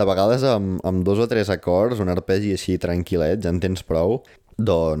 de vegades amb 2 o 3 acords, un arpegi així tranquil·let, ja en tens prou,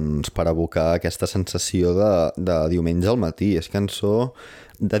 doncs per evocar aquesta sensació de diumenge al matí. És cançó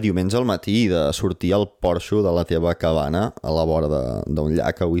de diumenge al matí, de sortir al porxo de la teva cabana a la vora d'un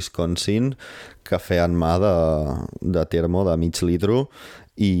llac a Wisconsin, cafè en mà de termo de mig litro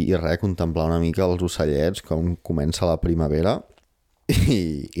i res, contemplar una mica els ocellets, com comença la primavera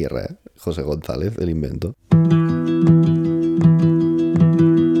i res, José González, El Invento.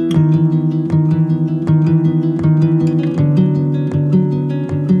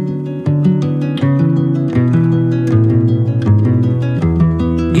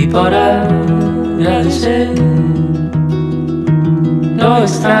 Por agradecer lo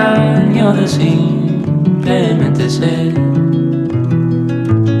extraño de simplemente ser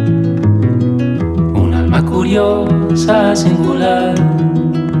un alma curiosa, singular,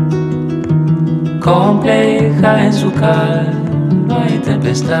 compleja en su calma y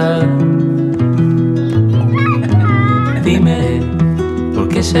tempestad. Dime, ¿por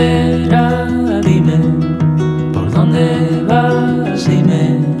qué será? Dime, ¿por dónde vas?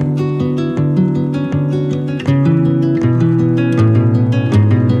 Dime.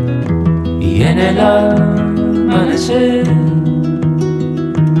 En el amanecer,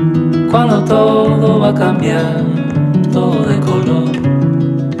 cuando todo va cambiando de color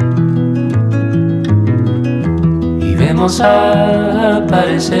y vemos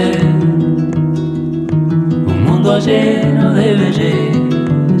aparecer un mundo lleno de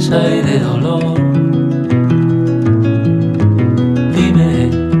belleza y de dolor. Dime,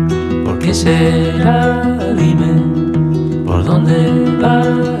 ¿por qué será? Dime, ¿por dónde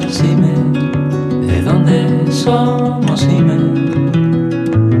vas? Dime, ¿de dónde somos? Dime,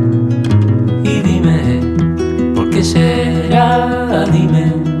 y dime, ¿por qué será?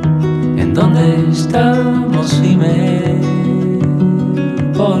 Dime, ¿en dónde estamos? Dime,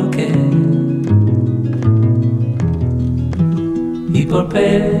 ¿por qué? Y por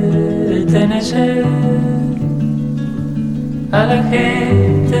pertenecer a la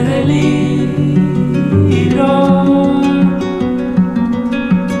gente del libro,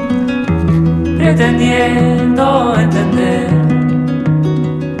 pretendiendo entender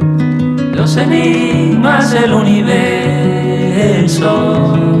los enigmas del universo.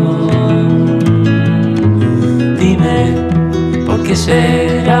 Dime, ¿por qué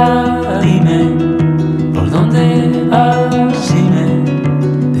será? Dime, ¿por dónde vas? Dime,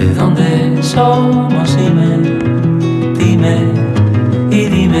 ¿de dónde somos? Dime, dime, y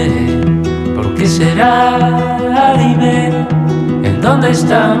dime, ¿por qué será? Dime, ¿en dónde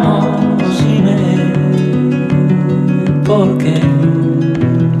estamos? ¿Por qué?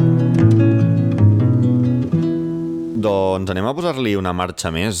 Doncs anem a posar-li una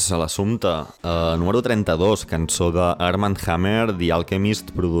marxa més a l'assumpte. Número 32, cançó d'Armand Hammer, The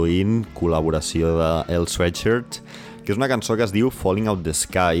Alchemist, produint col·laboració de El Sweatshirt, que és una cançó que es diu Falling Out the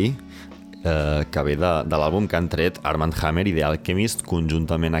Sky, que ve de l'àlbum que han tret Armand Hammer i The Alchemist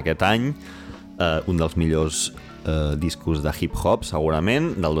conjuntament aquest any, un dels millors discos de hip-hop,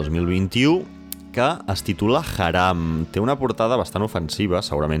 segurament, del 2021, que es titula Haram. Té una portada bastant ofensiva,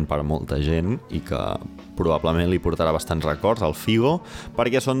 segurament per molta gent, i que probablement li portarà bastants records al Figo,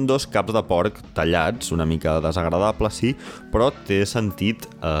 perquè són 2 caps de porc tallats, una mica desagradables, sí, però té sentit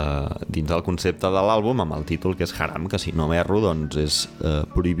dins del concepte de l'àlbum amb el títol, que és Haram, que si no m'erro, doncs és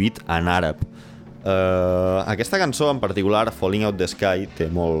prohibit en àrab. Aquesta cançó en particular, Falling Out the Sky, té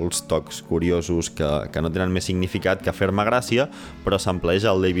molts tocs curiosos que no tenen més significat que fer-me gràcia, però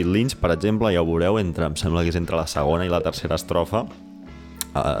s'empleja el David Lynch, per exemple, ja ho veureu, em sembla que és entre la segona i la tercera estrofa,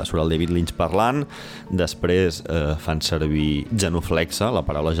 surt el David Lynch parlant, després fan servir genuflexa, la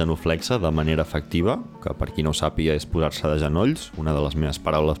paraula genuflexa, de manera efectiva, que per qui no ho sàpiga és posar-se de genolls, una de les meves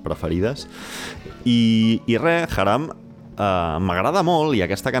paraules preferides, i res, Haram m'agrada molt, i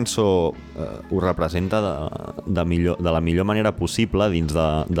aquesta cançó ho representa de la millor manera possible dins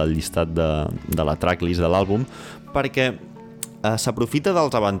del llistat de la tracklist de l'àlbum, perquè s'aprofita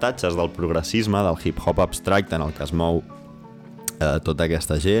dels avantatges del progressisme, del hip-hop abstracte en el que es mou tota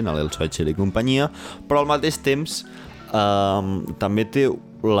aquesta gent, l'El Sweatshirt i companyia, però al mateix temps també té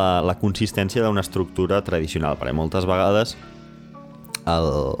la consistència d'una estructura tradicional, perquè moltes vegades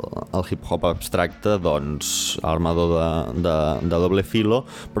el hip-hop abstracte, doncs, armador de doble filo,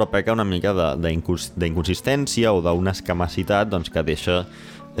 però peca una mica d'inconsistència o d'una escamacitat, doncs, que deixa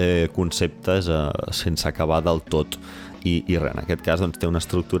conceptes sense acabar del tot. I res, en aquest cas doncs, té una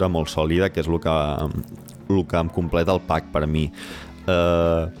estructura molt sòlida, que és el que em completa el pack per mi.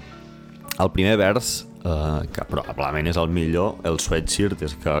 El primer vers, que probablement és el millor, el Sweatshirt,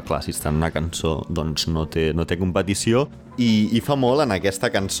 és que, clar, si està en una cançó, doncs no té competició, i fa molt en aquesta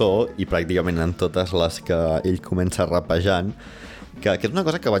cançó, i pràcticament en totes les que ell comença rapejant, que és una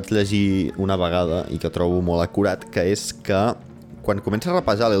cosa que vaig llegir una vegada i que trobo molt acurat, que és que quan comença a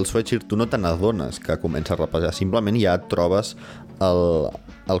rapejar el Sweatshirt tu no te n'adones que comença a rapejar, simplement ja et trobes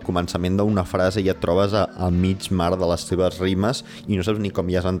al començament d'una frase, ja et trobes a mig mar de les seves rimes i no saps ni com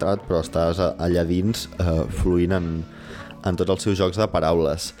hi has entrat, però estàs allà dins fluint en tots els seus jocs de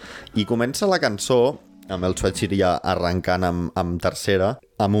paraules. I comença la cançó amb el Sweatshirt ja arrencant amb tercera,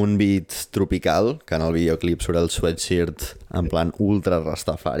 amb un beat tropical, que en el videoclip surt el Sweatshirt en plan ultra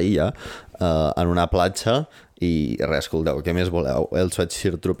rastafari ja, en una platja, i res, escolteu, què més voleu? El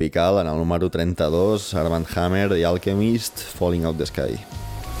Sweatshirt tropical en el número 32, Armand Hammer, The Alchemist, Falling Out the Sky.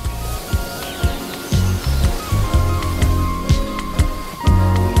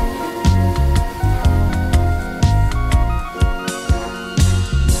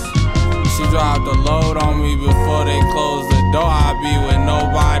 Drop the load on me before they close the door. I be with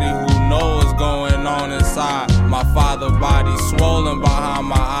nobody who knows what's going on inside. My father's body swollen behind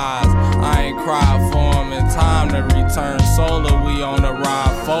my eyes. I ain't cried for him in time to return solar. We on the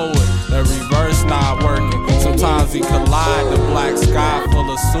ride forward, the reverse not working. Sometimes we collide, the black sky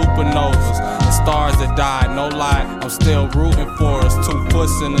full of supernovas and stars that die. No lie, I'm still rooting for us. 2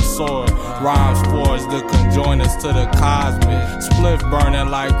 puss in the sword, rhymes for us to conjoin us to the cosmic. Spliff burning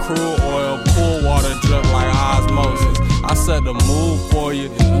like crude oil, cool water drip like osmosis. I set the mood for you,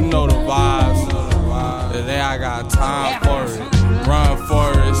 you know the vibes. Today I got time for it, run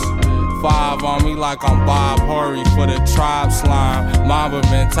Forrest. 5 on me like I'm Bob Horry for the tribe slime. Mamba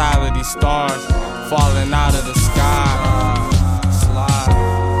mentality stars falling out of the sky. Slide.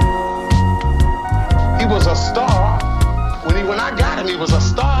 He was a star. When I got him, he was a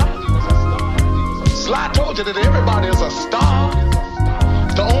star. Sly told you that everybody is a star.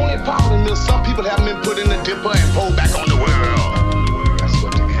 The only problem is some people haven't been put in the dipper and pulled back on the world. That's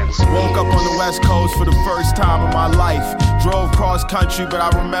what the answer is. Woke up on the West Coast for the first time in my life. Drove cross country, but I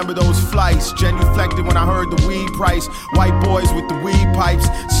remember those flights. Genuflected when I heard the weed price. White boys with the weed pipes.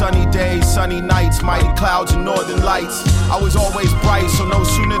 Sunny days, sunny nights. Mighty clouds and northern lights. I was always bright, so no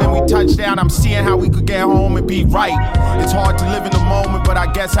sooner than we touched down, I'm seeing how we could get home and be right. It's hard to live in the moment, but I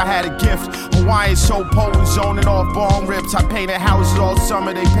guess I had a gift. Hawaiian so potent, zoning off bone rips. I painted houses all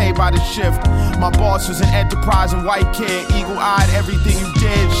summer, they pay by the shift. My boss was an enterprising white kid. Eagle-eyed, everything you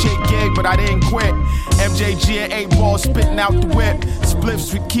did. Shit gig, but I didn't quit. MJG at 8 ball spitting out the whip.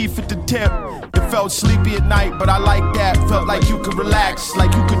 Spliffs with Keith at the tip. It felt sleepy at night, but I like that. Felt like you could relax,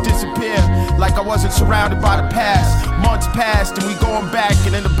 like you could disappear. Like I wasn't surrounded by the past. Months passed and we going back,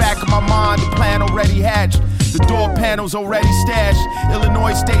 and in the back of my mind, the plan already hatched. The door panels already stashed.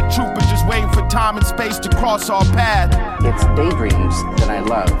 Illinois state trooper just waiting for time and space to cross our path. It's daydreams that I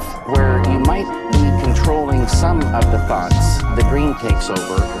love, where you might be controlling some of the thoughts. The dream takes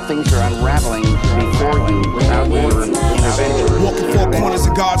over. Things are unraveling before you without your intervention. Walking 4 corners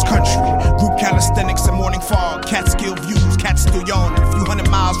of God's country. Group calisthenics and morning fog. Catskill views, cats still yawning. A few hundred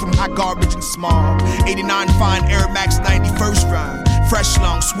miles from hot garbage and smog. 89 fine Air Max 91st run. Fresh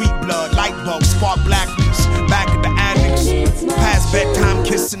lung, sweet blood, light bulb, spark blackness. Back at the annex. Past bedtime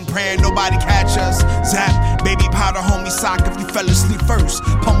kissing, praying nobody catch us. Zap, baby powder, homie sock if you fell asleep first.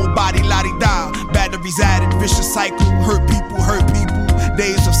 Pummel body, la-di-da. Batteries added, vicious cycle. Hurt people, hurt people.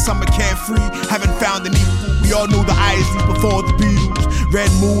 Days of summer carefree, haven't found an equal. We all know the Isley before the Beatles. Red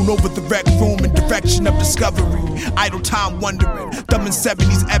moon over the rec room in direction of discovery. Idle time wondering, thumbing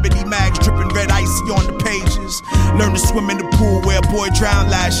 70s ebony mags, dripping red icy on the pages. Learn to swim in the pool where a boy drowned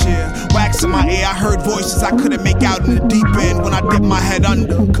last year. Wax in my ear, I heard voices I couldn't make out in the deep end. When I dipped my head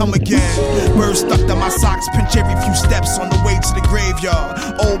under, come again. Birds stuck to my socks, pinch every few steps on the way to the graveyard.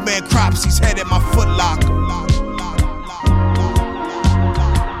 Old man crops his head at my foot locker.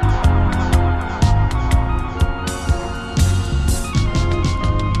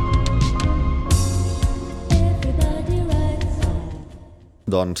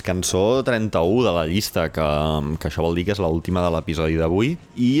 Doncs cançó 31 de la llista, que això vol dir que és l'última de l'episodi d'avui,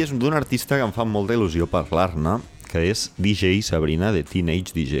 i és d'un artista que em fa molta il·lusió parlar-ne, que és DJ Sabrina, de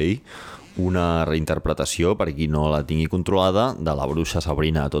Teenage DJ, una reinterpretació, per qui no la tingui controlada, de la bruixa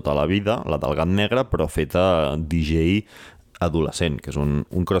Sabrina tota la vida, la del gat negre, però feta DJ adolescent, que és un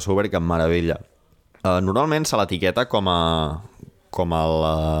crossover que em meravella. Normalment se l'etiqueta com a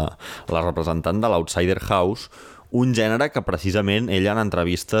la representant de l'Outsider House, un gènere que precisament ella en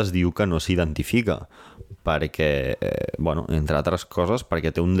entrevistes diu que no s'identifica perquè, entre altres coses,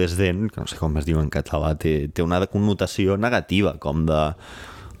 perquè té un desdent, que no sé com es diu en català, té una connotació negativa, com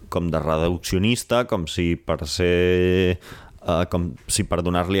de reduccionista, com si per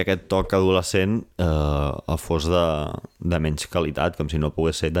donar-li aquest toc adolescent fos de menys qualitat, com si no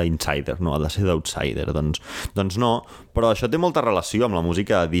pogués ser d'insider, no, ha de ser d'outsider. Doncs no, però això té molta relació amb la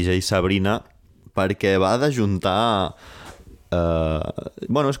música de DJ Sabrina, perquè va d'ajuntar...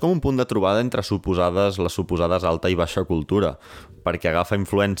 és com un punt de trobada entre les suposades alta i baixa cultura, perquè agafa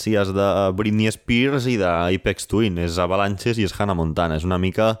influències de Britney Spears i d'Apex Twin, és Avalanches i és Hannah Montana, és una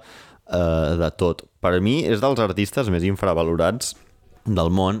mica de tot. Per mi és dels artistes més infravalorats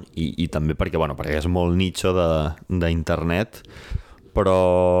del món i també perquè és molt nicho d'internet,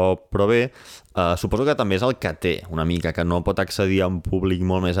 però bé, suposo que també és el que té una mica, que no pot accedir a un públic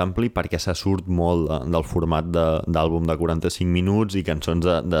molt més ampli perquè se surt molt del format d'àlbum de 45 minuts i cançons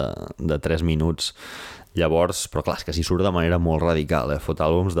de 3 minuts. Llavors, però clar, és que s'hi surt de manera molt radical, fot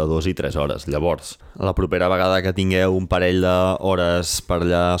àlbums de 2 i 3 hores. Llavors, la propera vegada que tingueu un parell d'hores per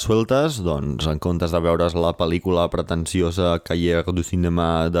allà sueltes, doncs en comptes de veure's la pel·lícula pretensiosa Cahiers du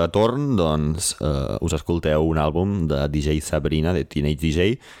Cinéma de torn, doncs us escolteu un àlbum de DJ Sabrina, de Teenage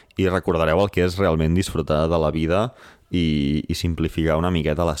DJ, i recordareu el que és realment disfrutar de la vida i simplificar una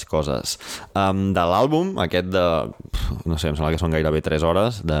miqueta les coses. De l'àlbum, aquest de, no sé, em sembla que són gairebé 3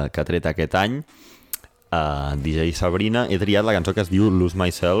 hores, que ha tret aquest any, DJ Sabrina, he triat la cançó que es diu Lose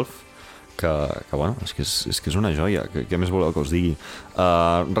Myself, que és que és una joia. Què més voleu que us digui?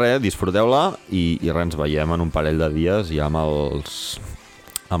 Disfruteu-la i ens veiem en un parell de dies ja amb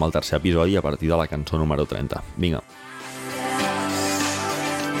el tercer episodi a partir de la cançó número 30. Vinga.